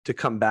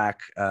come back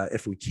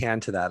if we can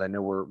to that. I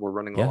know we're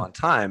running low on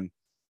time.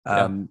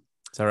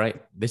 It's all right.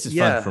 This is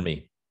fun for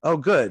me. Oh,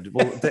 good.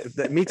 Well,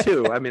 me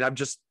too. I mean,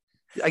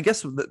 I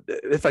guess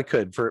if I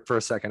could for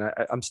a second,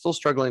 I'm still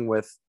struggling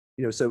with,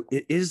 so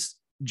is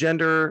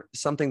gender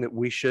something that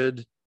we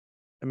should,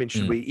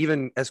 should we,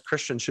 even as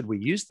Christians, should we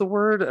use the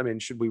word?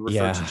 Should we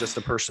refer to just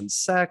a person's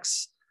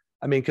sex?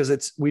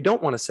 Because we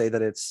don't want to say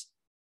that it's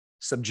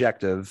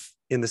subjective,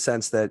 in the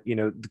sense that,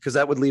 because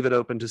that would leave it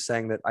open to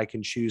saying that I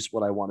can choose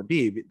what I want to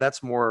be.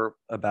 That's more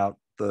about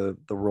the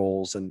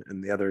roles and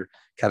the other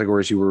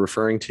categories you were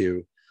referring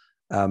to.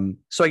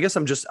 So I guess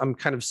I'm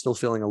kind of still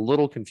feeling a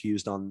little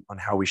confused on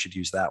how we should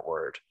use that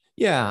word.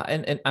 Yeah.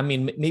 And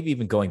maybe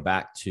even going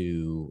back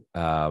to,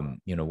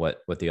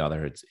 what the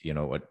author had,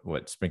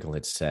 what Sprinkle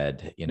had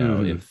said,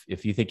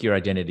 if you think your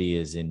identity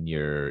is in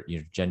your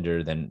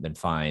gender, then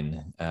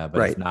fine. But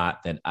if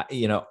not, then,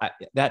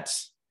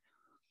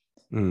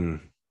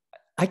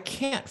 I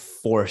can't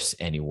force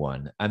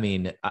anyone.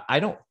 I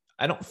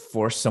don't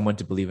force someone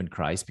to believe in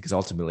Christ, because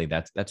ultimately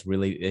that's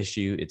really the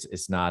issue.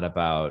 It's not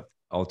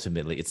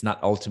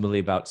ultimately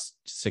about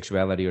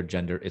sexuality or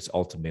gender. It's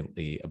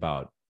ultimately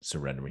about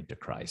surrendering to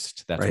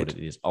Christ. That's what it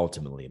is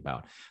ultimately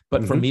about.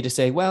 But for me to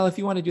say, well, if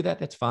you want to do that,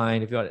 that's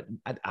fine. If you want,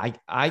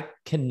 I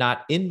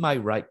cannot in my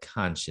right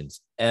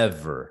conscience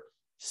ever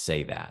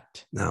say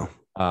that. No.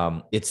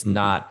 It's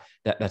not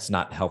that's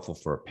not helpful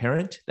for a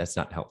parent. That's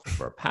not helpful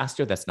for a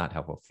pastor. That's not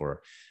helpful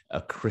for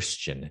a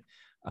Christian.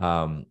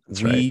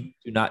 We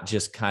do not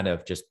just kind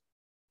of just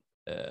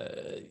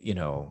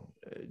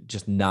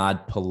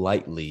nod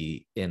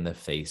politely in the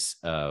face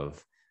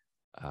of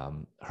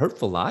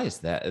hurtful lies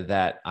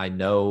that I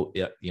know,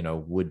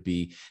 would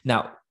be.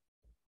 Now,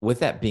 with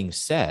that being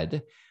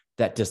said,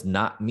 that does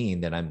not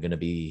mean that I'm going to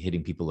be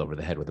hitting people over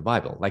the head with the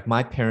Bible. Like,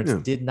 my parents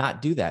did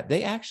not do that.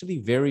 They actually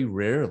very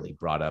rarely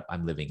brought up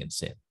 "I'm living in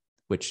sin,"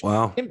 which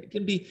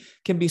can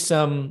be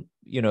some,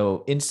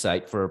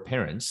 insight for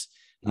parents.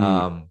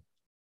 Our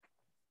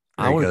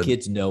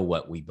kids know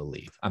what we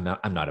believe. I'm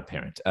not a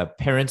parent.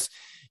 Parents,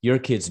 your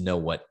kids know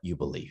what you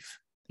believe.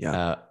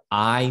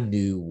 I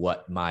knew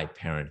what my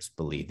parents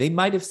believed. They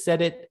might have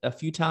said it a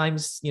few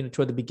times,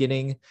 toward the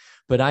beginning,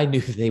 but I knew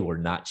they were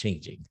not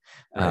changing.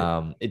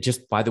 Right.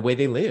 Just by the way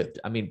they lived.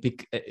 I mean,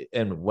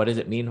 and what does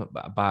it mean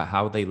by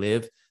how they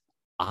live?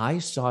 I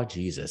saw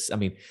Jesus. I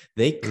mean,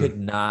 they could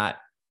not,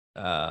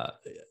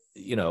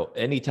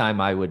 anytime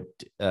I would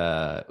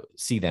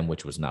see them,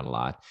 which was not a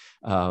lot,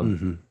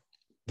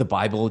 the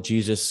Bible,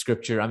 Jesus,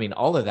 scripture, I mean,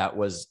 all of that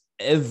was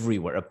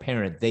everywhere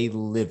apparent. They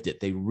lived it.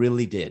 They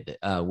really did,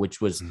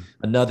 which was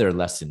another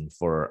lesson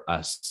for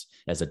us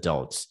as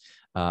adults.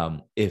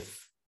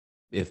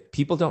 If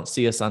people don't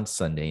see us on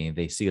Sunday and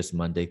they see us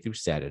Monday through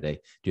Saturday,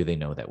 do they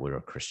know that we're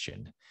a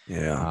Christian?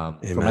 Yeah.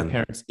 For my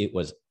parents, it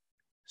was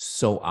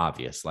so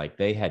obvious. Like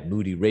they had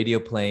Moody radio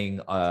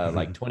playing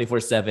like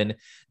 24/7.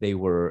 They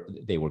were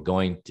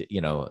going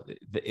to,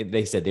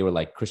 they said they were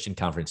like Christian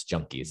conference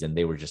junkies, and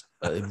they were just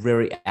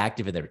very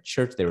active in their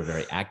church. They were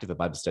very active at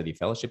Bible study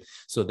fellowship.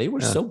 So they were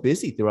so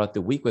busy throughout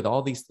the week with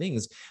all these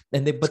things.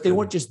 And they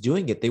weren't just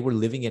doing it, they were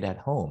living it at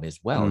home as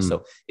well.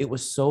 So it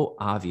was so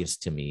obvious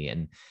to me.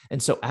 And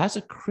so as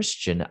a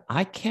Christian,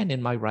 I can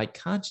in my right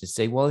conscience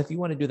say, well, if you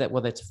want to do that,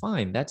 well, that's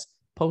fine. That's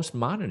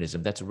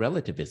postmodernism. That's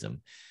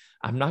relativism.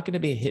 I'm not going to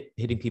be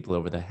hitting people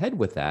over the head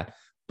with that,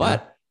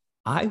 but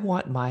I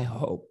want my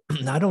hope.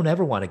 I don't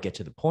ever want to get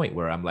to the point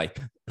where I'm like,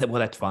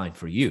 well, that's fine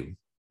for you.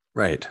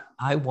 Right.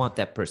 I want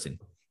that person.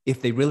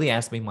 If they really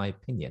ask me my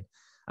opinion,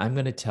 I'm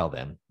going to tell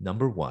them,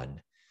 number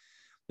one,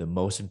 the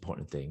most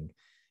important thing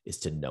is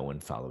to know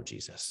and follow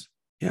Jesus.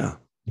 Yeah.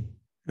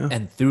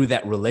 And through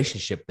that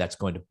relationship, that's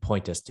going to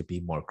point us to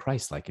be more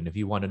Christ-like. And if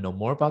you want to know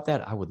more about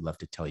that, I would love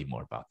to tell you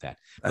more about that.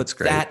 That's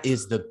great. That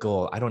is the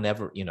goal. I don't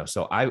ever,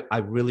 so I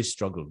really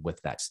struggled with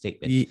that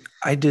statement.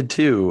 I did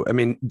too. I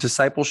mean,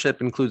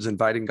 discipleship includes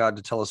inviting God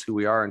to tell us who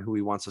we are and who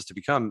he wants us to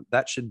become.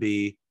 That should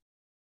be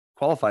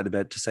qualified a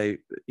bit to say,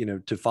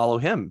 to follow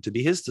him, to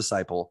be his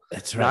disciple.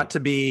 That's right. Not to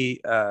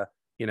be,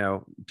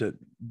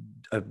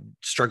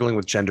 struggling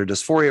with gender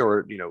dysphoria,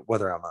 or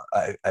whether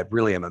I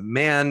really am a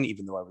man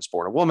even though I was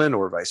born a woman,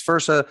 or vice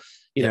versa.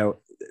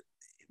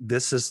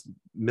 This is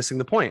missing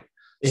the point.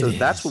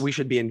 That's what we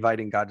should be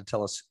inviting God to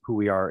tell us who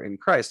we are in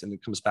Christ. And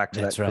it comes back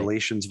to that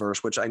Galatians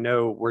verse, which I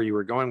know where you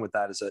were going with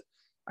that, is that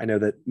I know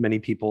that many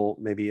people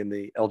maybe in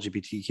the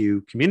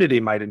LGBTQ community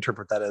might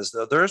interpret that as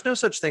though there is no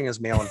such thing as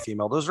male and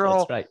female. Those are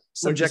all subjective.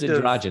 We're just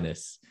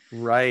androgynous.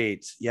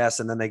 Right. Yes.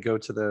 And then they go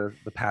to the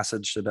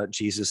passage about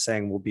Jesus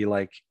saying we'll be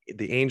like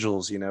the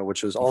angels,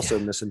 which was also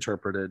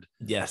misinterpreted.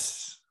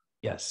 Yes.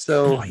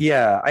 So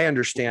I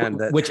understand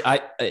that. Which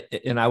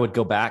I would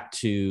go back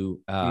to,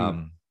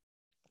 the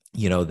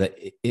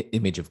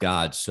image of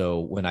God.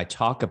 So when I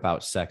talk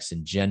about sex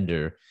and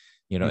gender,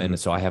 and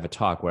so I have a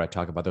talk where I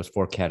talk about those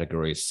four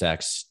categories: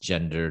 sex,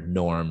 gender,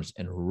 norms,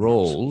 and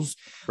roles.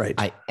 Right.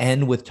 I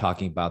end with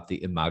talking about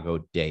the Imago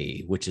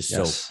Dei, which is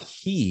so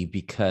key,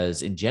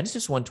 because in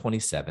Genesis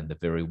 1:27, the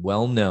very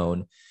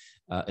well-known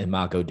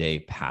Imago Dei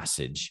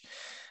passage,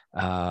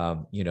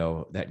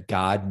 that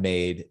God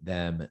made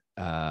them,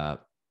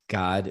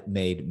 God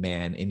made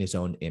man in his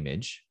own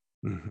image.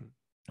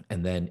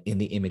 And then in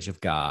the image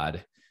of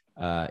God,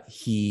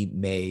 he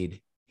made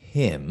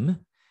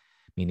him,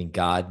 meaning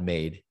God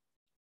made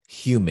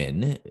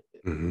human,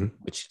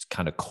 which is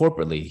kind of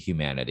corporately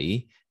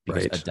humanity,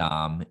 because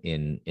Adam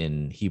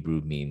in Hebrew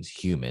means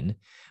human,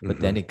 but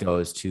then it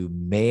goes to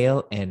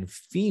male and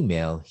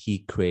female, he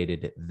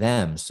created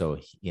them. So,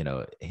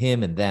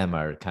 him and them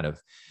are kind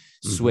of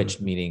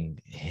switched,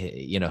 meaning,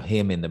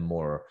 him in the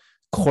more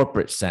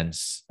corporate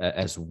sense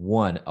as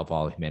one of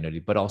all humanity,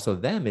 but also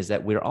them is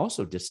that we're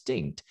also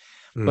distinct.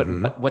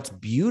 But what's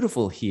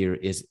beautiful here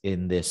is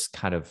in this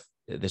kind of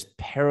this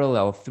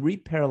three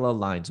parallel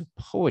lines of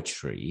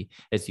poetry,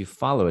 as you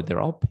follow it, they're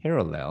all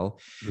parallel,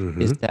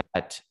 is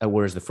that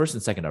whereas the first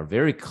and second are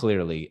very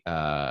clearly,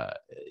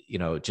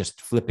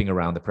 just flipping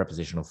around the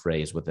prepositional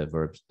phrase with the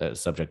verb,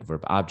 subject,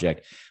 verb,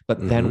 object.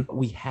 But then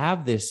we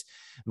have this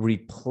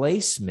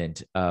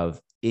replacement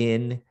of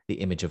in the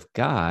image of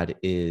God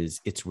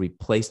it's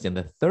replaced in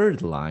the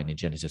third line in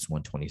Genesis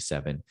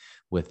 1:27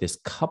 with this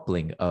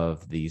coupling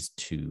of these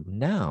two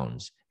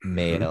nouns,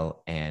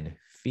 male and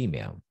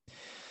female.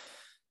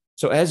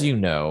 So as you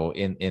know,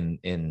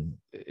 in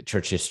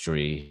church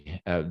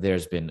history,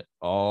 there's been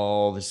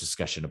all this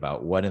discussion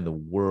about what in the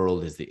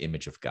world is the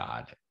image of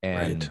God.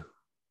 And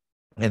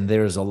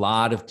there's a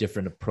lot of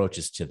different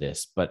approaches to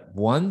this. But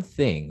one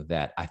thing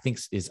that I think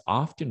is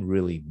often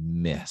really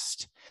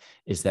missed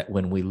is that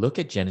when we look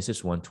at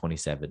Genesis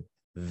 1:27,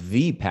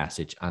 the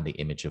passage on the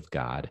image of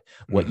God,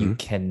 what you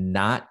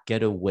cannot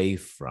get away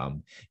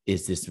from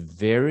is this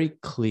very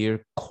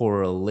clear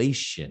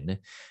correlation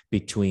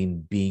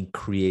between being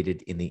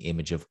created in the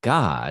image of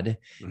God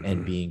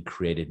and being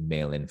created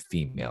male and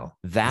female.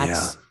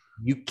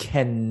 You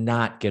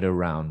cannot get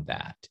around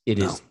that. It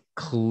is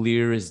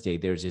clear as day.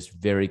 There's this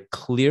very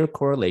clear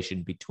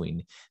correlation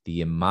between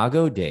the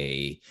Imago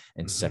Dei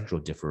and sexual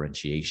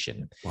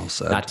differentiation. Well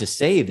said. Not to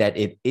say that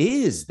it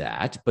is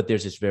that, but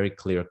there's this very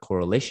clear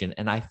correlation.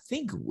 And I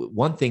think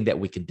one thing that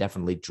we can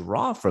definitely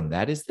draw from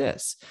that is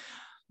this.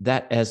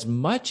 that as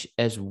much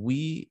as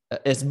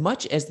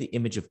the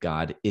image of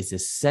God is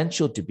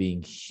essential to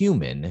being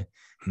human,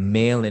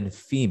 male and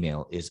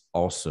female is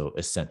also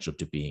essential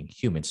to being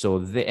human. So,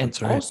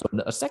 also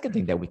a second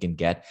thing that we can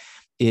get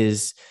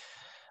is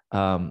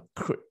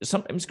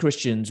sometimes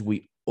Christians,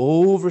 we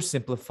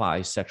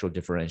oversimplify sexual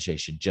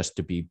differentiation just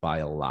to be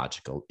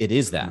biological. It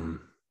is that.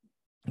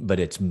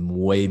 But it's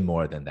way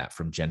more than that.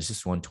 From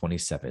Genesis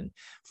 1:27,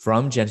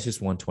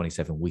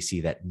 we see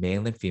that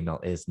male and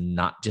female is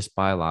not just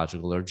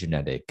biological or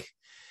genetic,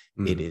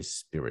 it is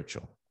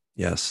spiritual.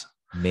 Yes.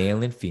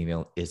 Male and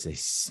female is a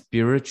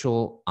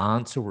spiritual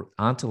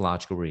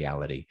ontological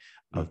reality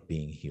of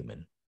being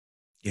human.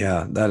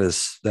 Yeah, that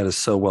is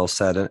so well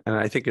said. And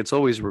I think it's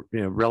always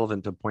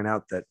relevant to point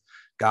out that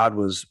God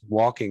was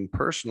walking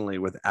personally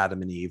with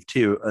Adam and Eve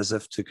too, as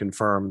if to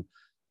confirm,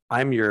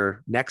 I'm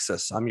your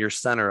nexus, I'm your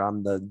center,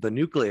 I'm the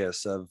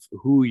nucleus of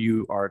who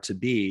you are to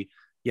be.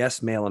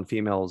 Yes, male and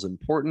female is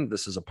important.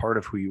 This is a part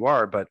of who you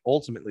are, but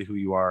ultimately who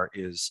you are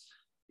is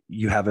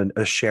you have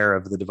a share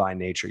of the divine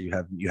nature. You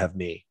have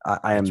me.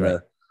 I am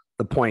the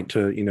point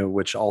to,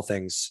 which all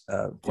things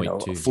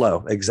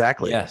flow.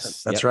 Exactly.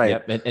 Yes, that's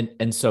right. Yep.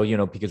 And so,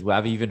 because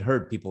I've even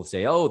heard people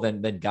say, oh,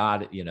 then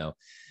God,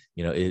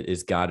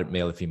 is God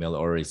male or female,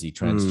 or is he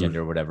transgender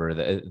or whatever?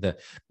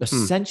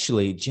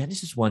 Essentially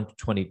Genesis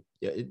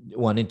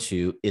 1:21 and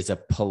 2 is a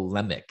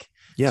polemic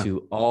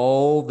to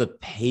all the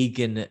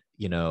pagan,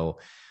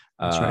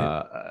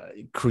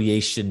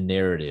 creation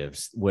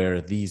narratives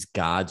where these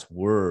gods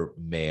were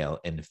male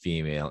and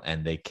female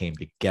and they came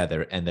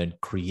together and then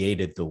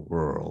created the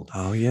world.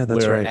 Oh yeah,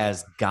 that's right.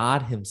 Whereas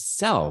God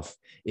himself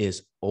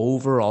is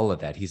over all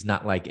of that. He's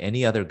not like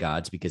any other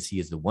gods because he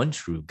is the one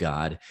true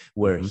God,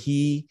 where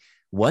he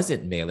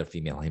wasn't male or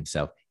female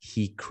himself.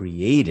 He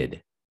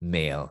created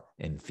male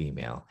and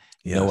female.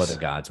 Yes. No other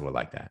gods were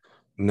like that.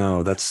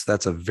 No,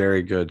 that's a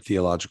very good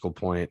theological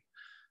point.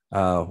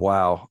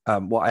 Wow.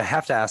 Well, I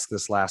have to ask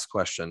this last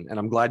question, and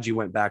I'm glad you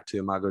went back to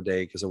Imago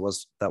Dei because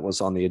that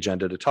was on the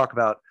agenda to talk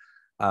about.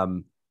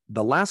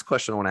 The last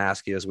question I want to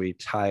ask you as we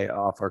tie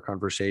off our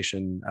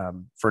conversation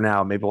for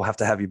now, maybe we'll have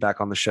to have you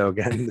back on the show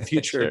again in the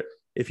future sure.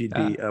 if you'd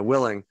be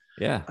willing.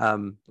 Yeah.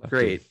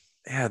 Great.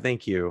 Yeah.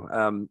 Thank you.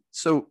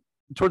 So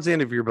towards the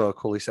end of your book,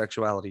 Holy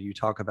Sexuality, you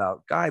talk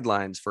about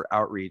guidelines for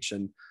outreach,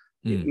 and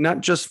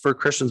not just for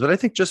Christians, but I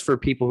think just for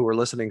people who are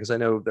listening, because I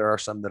know there are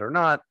some that are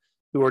not,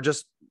 who are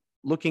just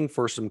looking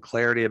for some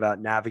clarity about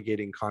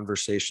navigating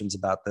conversations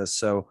about this.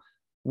 So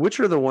which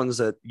are the ones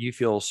that you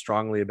feel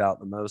strongly about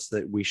the most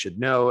that we should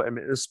know? I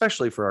mean,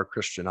 especially for our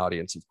Christian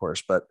audience, of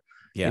course, but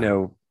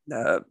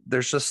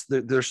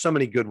there's so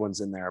many good ones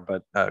in there,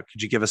 but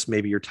could you give us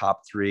maybe your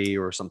top 3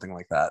 or something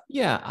like that?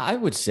 Yeah, I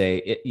would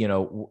say,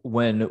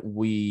 when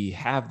we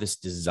have this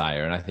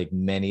desire, and I think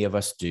many of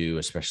us do,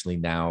 especially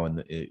now,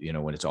 and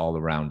when it's all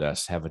around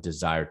us, have a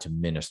desire to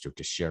minister,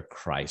 to share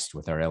Christ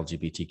with our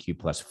LGBTQ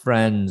plus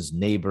friends,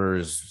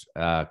 neighbors,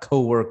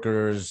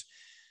 coworkers,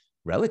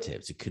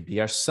 relatives. It could be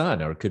our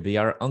son or it could be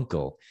our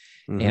uncle.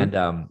 And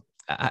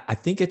I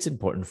think it's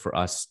important for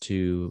us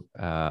to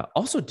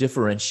also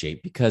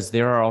differentiate, because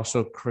there are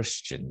also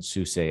Christians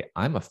who say,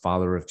 I'm a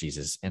follower of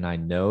Jesus and I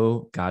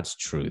know God's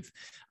truth.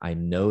 I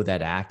know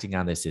that acting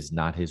on this is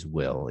not his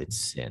will, it's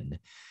sin.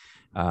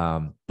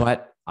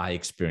 But I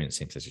experience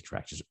same-sex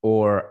attractions,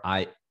 or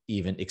I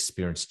even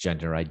experience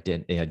gender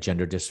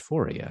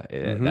dysphoria.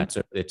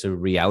 It's a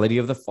reality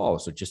of the fall.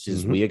 So just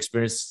as we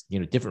experience,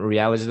 different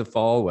realities of the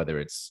fall, whether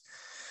it's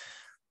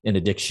an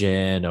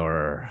addiction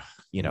or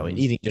an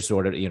eating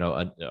disorder,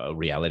 a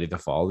reality of the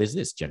fall is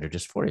this gender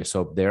dysphoria.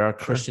 So there are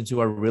Christians who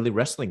are really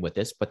wrestling with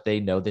this, but they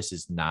know this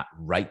is not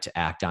right to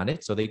act on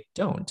it, so they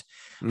don't.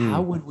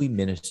 How would we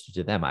minister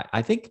to them?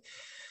 I think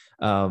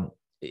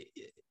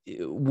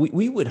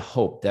we would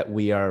hope that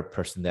we are a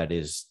person that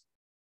is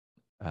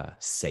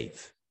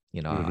safe.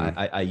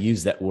 I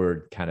use that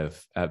word kind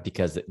of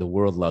because the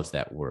world loves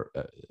that word.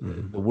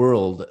 The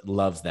world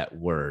loves that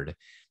word.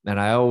 And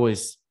I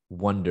always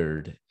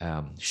wondered,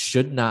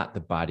 should not the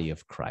body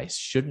of Christ,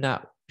 should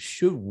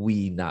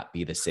we not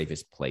be the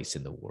safest place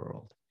in the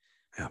world?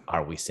 Yeah.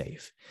 Are we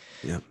safe?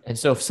 Yeah. And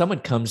so if someone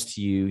comes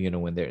to you,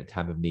 when they're in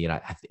time of need,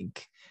 I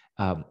think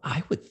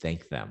I would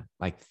thank them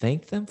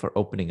for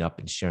opening up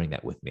and sharing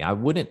that with me. I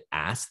wouldn't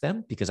ask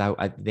them because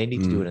they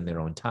need to do it in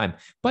their own time,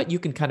 but you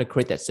can kind of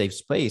create that safe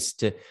space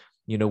to,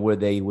 where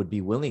they would be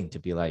willing to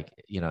be like,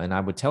 and I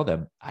would tell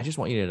them, I just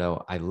want you to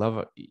know, I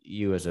love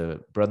you as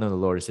a brother in the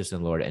Lord, a sister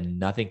in the Lord, and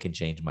nothing can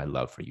change my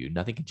love for you.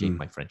 Nothing can change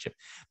my friendship.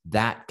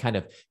 That kind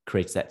of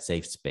creates that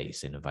safe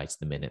space and invites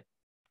them in it.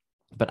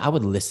 But I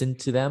would listen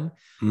to them,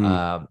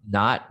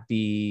 not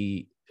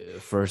be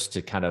first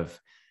to kind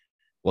of,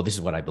 well, this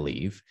is what I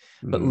believe,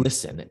 but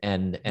listen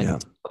and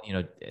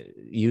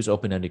use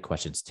open-ended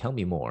questions. Tell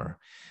me more.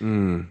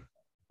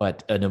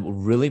 But a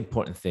really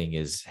important thing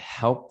is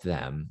help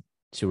them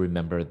to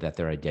remember that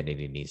their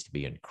identity needs to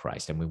be in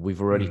Christ. I mean, we've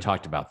already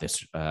talked about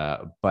this,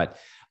 but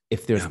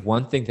if there's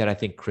one thing that I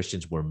think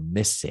Christians were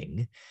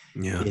missing,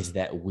 is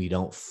that we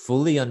don't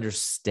fully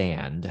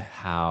understand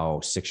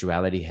how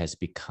sexuality has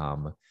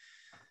become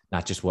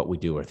not just what we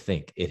do or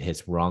think. It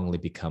has wrongly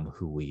become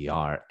who we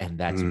are. And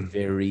that's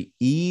very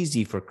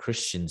easy for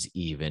Christians,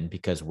 even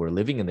because we're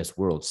living in this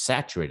world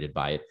saturated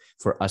by it,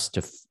 for us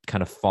to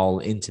kind of fall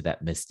into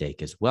that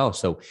mistake as well.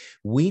 So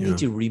we need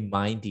to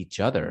remind each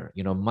other,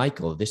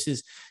 Michael, this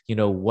is,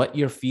 what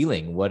you're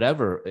feeling,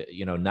 whatever,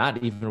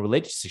 not even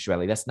related to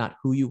sexuality. That's not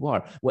who you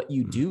are. What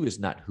you do is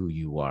not who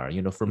you are.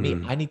 For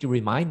me, I need to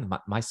remind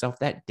myself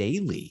that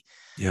daily.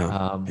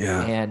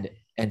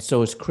 And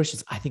so as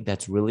Christians, I think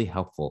that's really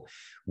helpful.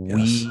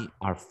 We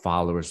are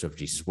followers of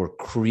Jesus. We're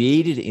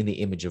created in the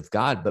image of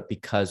God, but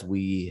because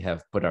we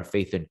have put our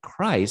faith in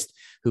Christ,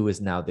 who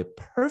is now the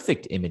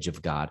perfect image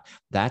of God,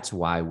 that's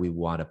why we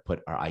want to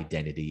put our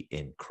identity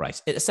in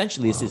Christ.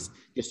 Essentially, this is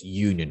just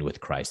union with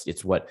Christ.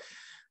 It's what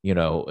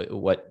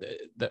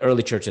the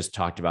early church has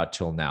talked about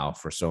till now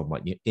for so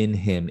much, in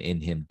him,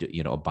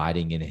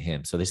 abiding in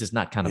him. So this is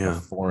not kind of a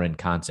foreign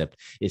concept.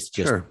 It's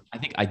just, I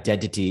think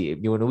identity,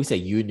 when we say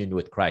union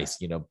with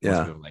Christ, most people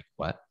are like,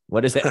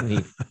 what does that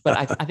mean? But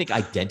I think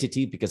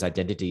identity, because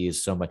identity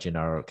is so much in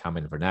our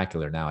common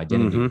vernacular now,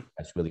 identity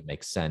really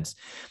makes sense.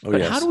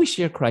 But how do we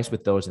share Christ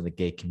with those in the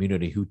gay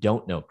community who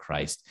don't know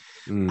Christ?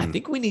 I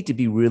think we need to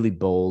be really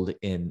bold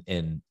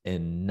in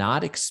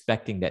not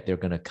expecting that they're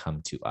going to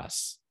come to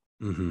us.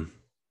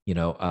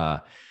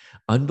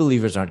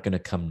 Unbelievers aren't going to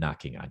come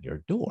knocking on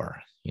your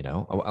door,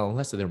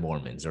 unless they're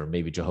Mormons or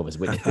maybe Jehovah's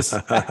Witnesses.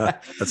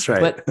 That's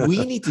right. But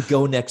we need to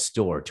go next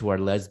door to our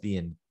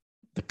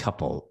the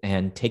couple,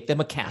 and take them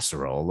a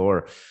casserole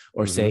or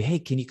say, hey,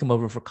 can you come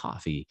over for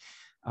coffee?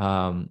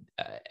 And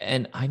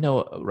I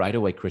know right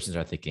away Christians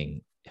are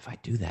thinking, if I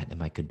do that,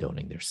 am I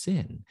condoning their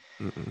sin?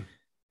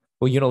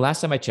 Well,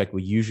 last time I checked,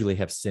 we usually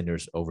have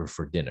sinners over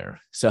for dinner.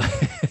 So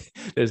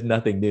there's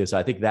nothing new. So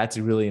I think that's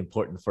really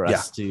important for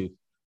us to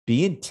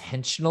be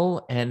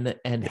intentional and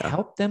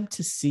help them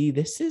to see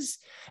this is,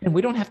 and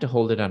we don't have to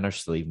hold it on our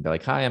sleeve and be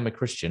like, hi, I'm a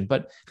Christian,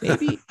 but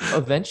maybe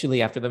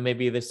eventually after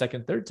maybe the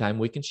second, third time,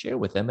 we can share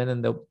with them, and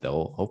then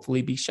they'll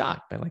hopefully be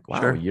shocked. They're like,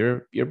 wow,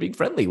 you're being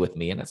friendly with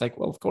me. And it's like,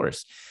 well, of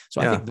course.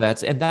 So I think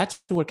that's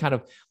what kind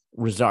of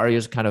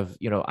Rosario's kind of,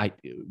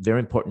 very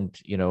important,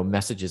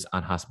 messages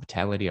on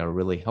hospitality are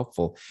really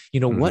helpful.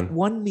 What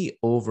won me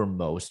over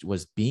most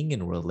was being in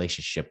a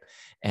relationship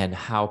and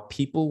how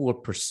people were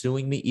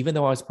pursuing me, even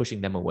though I was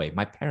pushing them away.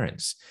 My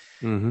parents,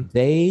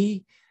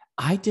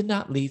 I did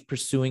not leave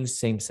pursuing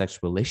same-sex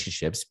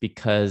relationships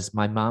because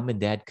my mom and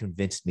dad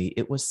convinced me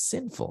it was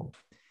sinful.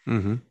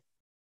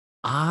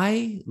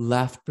 I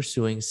left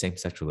pursuing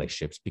same-sex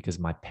relationships because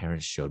my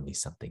parents showed me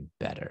something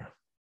better.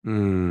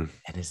 And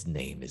his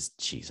name is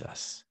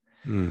Jesus.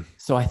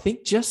 So I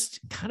think just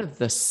kind of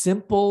the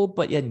simple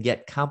but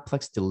yet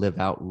complex to live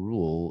out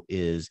rule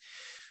is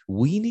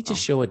we need to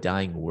show a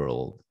dying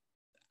world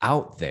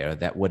out there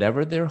that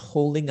whatever they're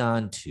holding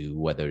on to,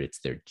 whether it's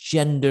their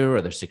gender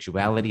or their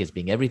sexuality as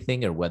being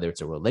everything, or whether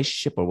it's a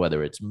relationship or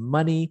whether it's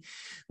money,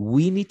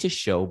 we need to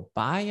show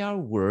by our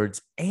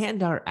words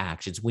and our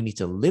actions. We need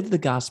to live the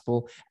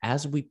gospel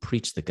as we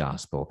preach the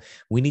gospel.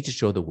 We need to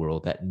show the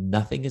world that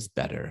nothing is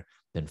better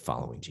than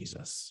following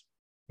Jesus.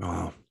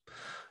 Wow.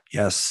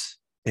 Yes.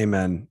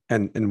 Amen.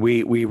 And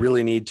we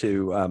really need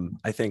to,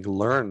 I think,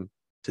 learn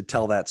to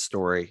tell that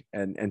story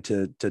and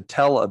to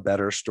tell a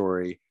better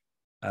story,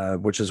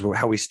 which is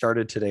how we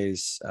started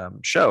today's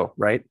show,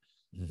 right?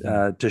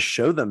 To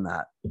show them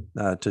that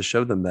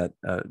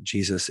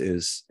Jesus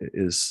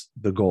is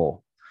the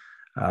goal.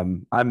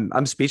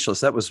 I'm speechless.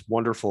 That was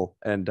wonderful.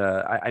 And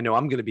I know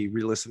I'm going to be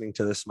re-listening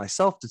to this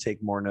myself to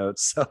take more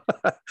notes. So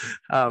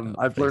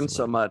I've learned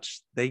so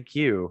much. Thank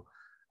you.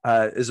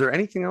 Is there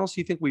anything else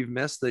you think we've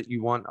missed that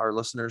you want our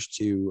listeners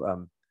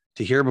to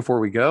hear before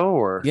we go?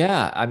 Or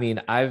I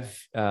mean,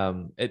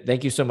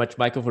 thank you so much,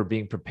 Michael, for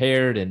being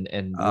prepared. And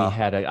we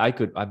had I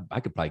could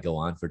probably go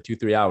on for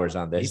 2-3 hours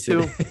on this.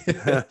 Me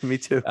too. Me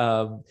too.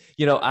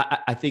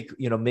 I think,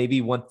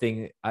 maybe one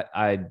thing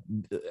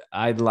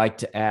I'd like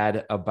to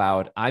add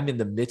about, I'm in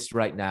the midst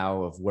right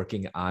now of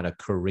working on a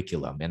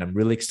curriculum, and I'm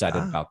really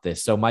excited about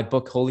this. So my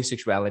book, Holy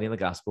Sexuality in the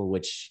Gospel,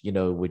 which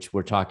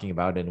we're talking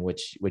about, and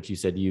which you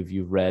said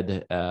you've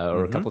read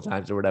or a couple of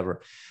times or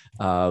whatever.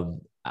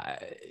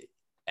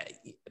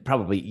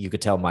 Probably you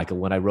could tell, Michael,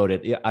 when I wrote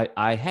it,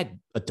 I had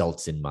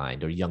adults in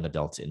mind, or young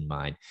adults in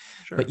mind.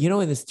 Sure. But,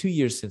 in this 2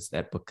 years since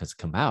that book has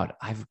come out,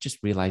 I've just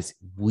realized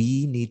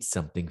we need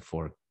something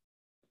for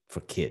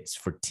kids,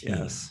 for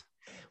teens.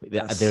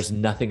 Yes. There's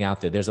nothing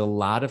out there. There's a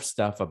lot of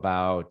stuff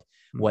about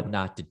what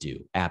not to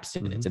do,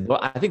 abstinence. And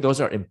I think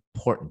those are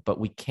important, but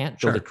we can't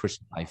build a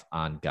Christian life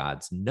on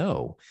God's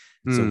no.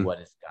 So what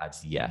is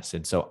God's yes?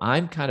 And so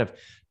I'm kind of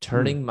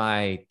turning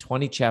my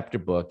 20 chapter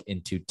book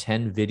into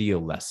 10 video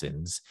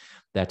lessons.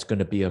 That's going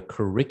to be a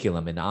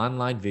curriculum, an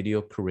online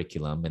video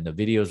curriculum. And the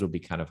videos will be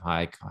kind of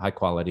high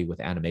quality with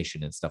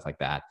animation and stuff like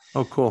that.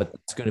 Oh, cool. But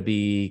it's going to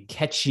be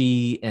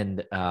catchy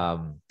and,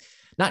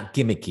 not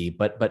gimmicky,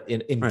 but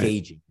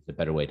engaging is a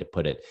better way to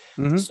put it.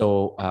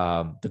 So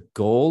the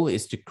goal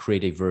is to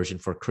create a version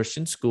for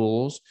Christian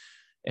schools,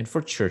 and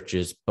for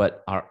churches.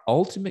 But our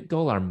ultimate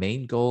goal, our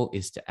main goal,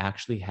 is to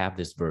actually have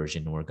this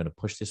version. And we're going to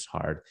push this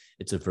hard.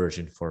 It's a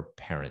version for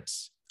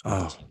parents.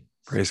 Oh,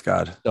 praise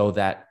God. So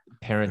that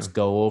parents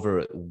go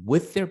over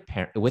with their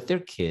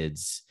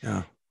kids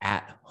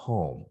at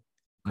home.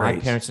 Great.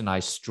 My parents and I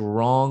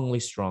strongly,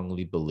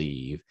 strongly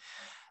believe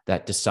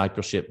that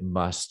discipleship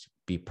must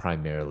be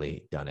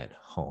primarily done at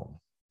home.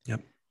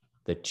 Yep.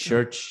 The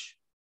church,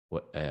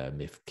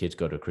 if kids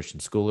go to a Christian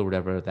school or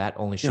whatever, that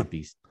only should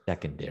be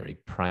secondary.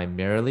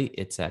 Primarily,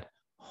 it's at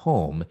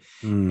home.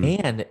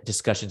 And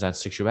discussions on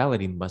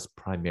sexuality must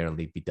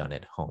primarily be done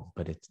at home,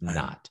 but it's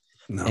not.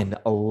 No. And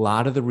a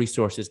lot of the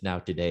resources now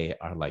today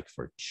are like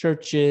for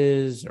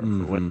churches or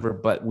for whatever,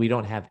 but we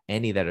don't have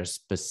any that are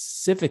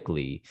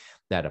specifically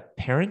that a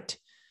parent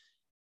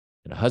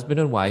and a husband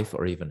and wife,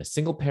 or even a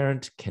single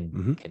parent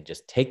can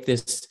just take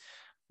this,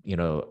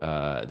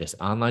 this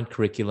online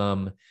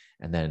curriculum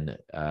and then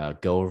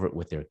go over it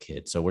with their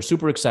kids. So we're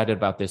super excited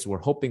about this. We're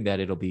hoping that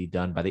it'll be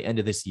done by the end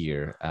of this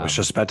year. I was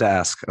just about to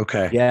ask.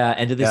 Okay. Yeah,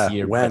 end of this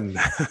year. When?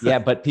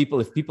 But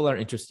if people are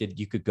interested,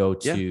 you could go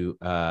to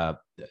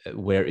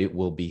where it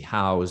will be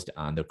housed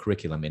on the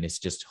curriculum, and it's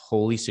just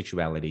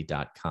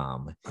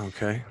holysexuality.com.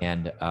 Okay.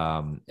 And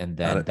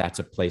then that's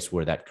a place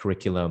where that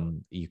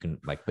curriculum, you can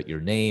like put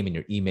your name and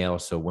your email.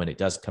 So when it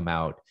does come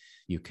out,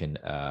 you can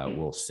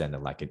we'll send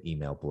an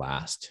email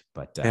blast.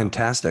 But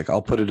fantastic.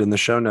 I'll put it in the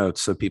show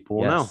notes so people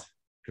will know.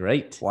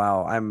 Great.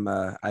 Wow. I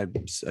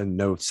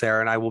know Sarah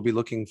and I will be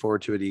looking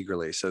forward to it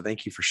eagerly. So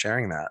thank you for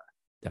sharing that.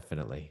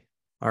 Definitely.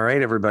 All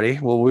right, everybody.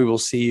 Well, we will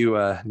see you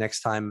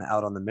next time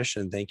out on the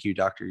mission. Thank you,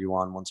 Dr.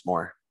 Yuan, once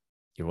more.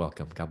 You're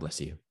welcome. God bless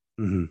you.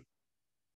 Mm-hmm.